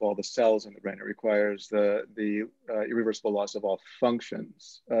death of all the cells in the brain. It requires the irreversible loss of all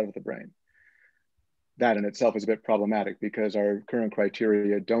functions of the brain. That in itself is a bit problematic because our current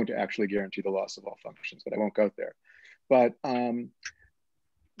criteria don't actually guarantee the loss of all functions, but I won't go there. But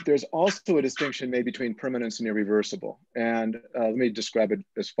there's also a distinction made between permanence and irreversible. And let me describe it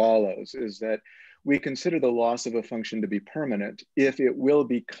as follows, is that we consider the loss of a function to be permanent if it will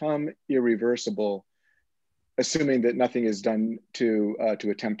become irreversible, assuming that nothing is done to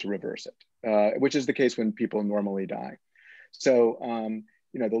attempt to reverse it, which is the case when people normally die. So,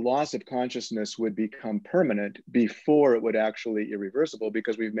 the loss of consciousness would become permanent before it would actually irreversible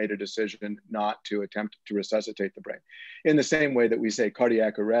because we've made a decision not to attempt to resuscitate the brain. In the same way that we say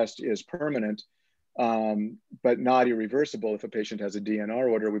cardiac arrest is permanent, but not irreversible if a patient has a DNR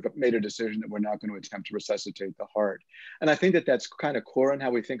order, we've made a decision that we're not going to attempt to resuscitate the heart. And I think that that's kind of core in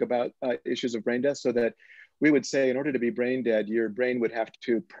how we think about issues of brain death, so that we would say in order to be brain dead, your brain would have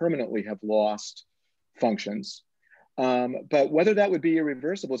to permanently have lost functions. But whether that would be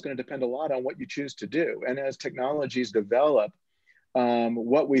irreversible is going to depend a lot on what you choose to do. And as technologies develop,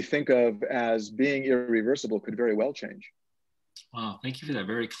 what we think of as being irreversible could very well change. Wow, thank you for that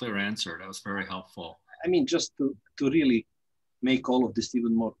very clear answer. That was very helpful. I mean, just to really make all of this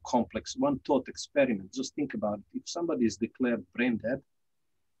even more complex, one thought experiment, just think about it. If somebody is declared brain dead,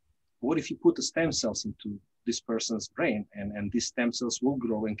 what if you put the stem cells into this person's brain and these stem cells will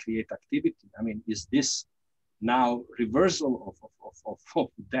grow and create activity? I mean, is this now reversal of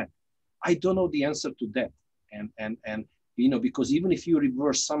that? I don't know the answer to that. And because even if you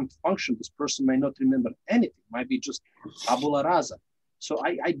reverse some function, this person may not remember anything, might be just tabula rasa. So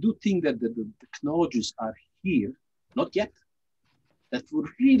I do think that the technologies are here, not yet, that will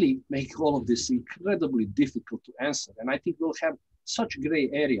really make all of this incredibly difficult to answer. And I think we'll have such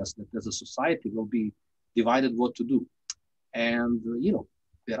gray areas that as a society will be divided what to do. And,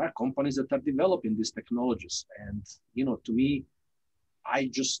 there are companies that are developing these technologies. And, to me,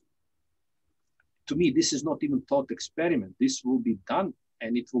 this is not even thought experiment. This will be done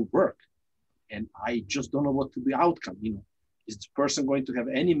and it will work. And I just don't know what to be outcome. Is this person going to have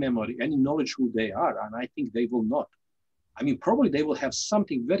any memory, any knowledge who they are? And I think they will not. I mean, probably they will have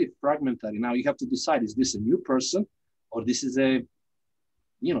something very fragmentary. Now you have to decide, is this a new person or this is a,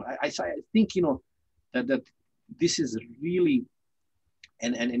 I think, that this is really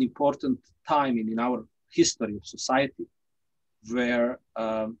an important time in our history of society where,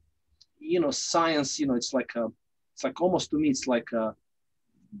 science, it's like almost to me, it's like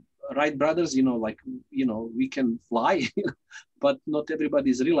Wright brothers, we can fly, but not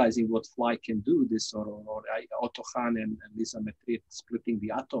everybody is realizing what fly can do. This or Otto Hahn and Lisa Metrit splitting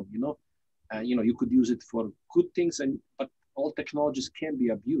the atom, you could use it for good things, but all technologies can be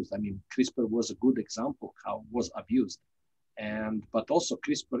abused. I mean, CRISPR was a good example how it was abused. But also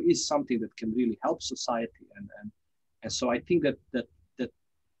CRISPR is something that can really help society. And so I think that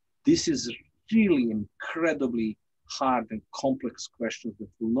this is really incredibly hard and complex questions that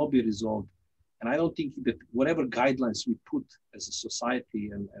will not be resolved. And I don't think that whatever guidelines we put as a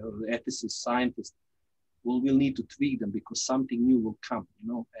society and ethicists, scientists, we'll need to tweak them because something new will come,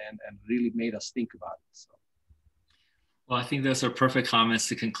 and really made us think about it. So. Well, I think those are perfect comments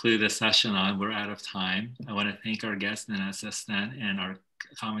to conclude the session on. We're out of time. I want to thank our guest, Nenad Sestan, and our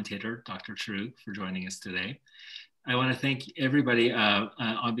commentator, Dr. Truog, for joining us today. I want to thank everybody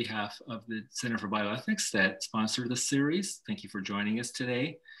on behalf of the Center for Bioethics that sponsored this series. Thank you for joining us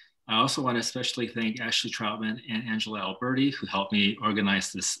today. I also want to especially thank Ashley Troutman and Angela Alberti, who helped me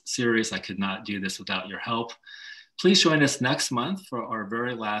organize this series. I could not do this without your help. Please join us next month for our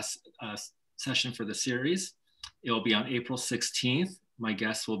very last session for the series. It will be on April 16th. My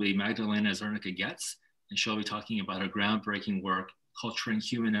guest will be Magdalena Zernicka-Getz, and she'll be talking about her groundbreaking work culturing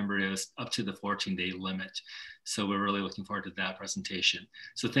human embryos up to the 14-day limit. So we're really looking forward to that presentation.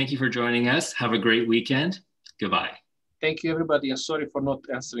 So thank you for joining us. Have a great weekend. Goodbye. Thank you, everybody. And sorry for not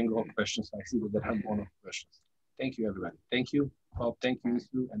answering all questions. I see that there are more questions. Thank you, everybody. Thank you, Bob. Thank you,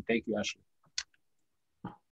 Insoo, and thank you, Ashley.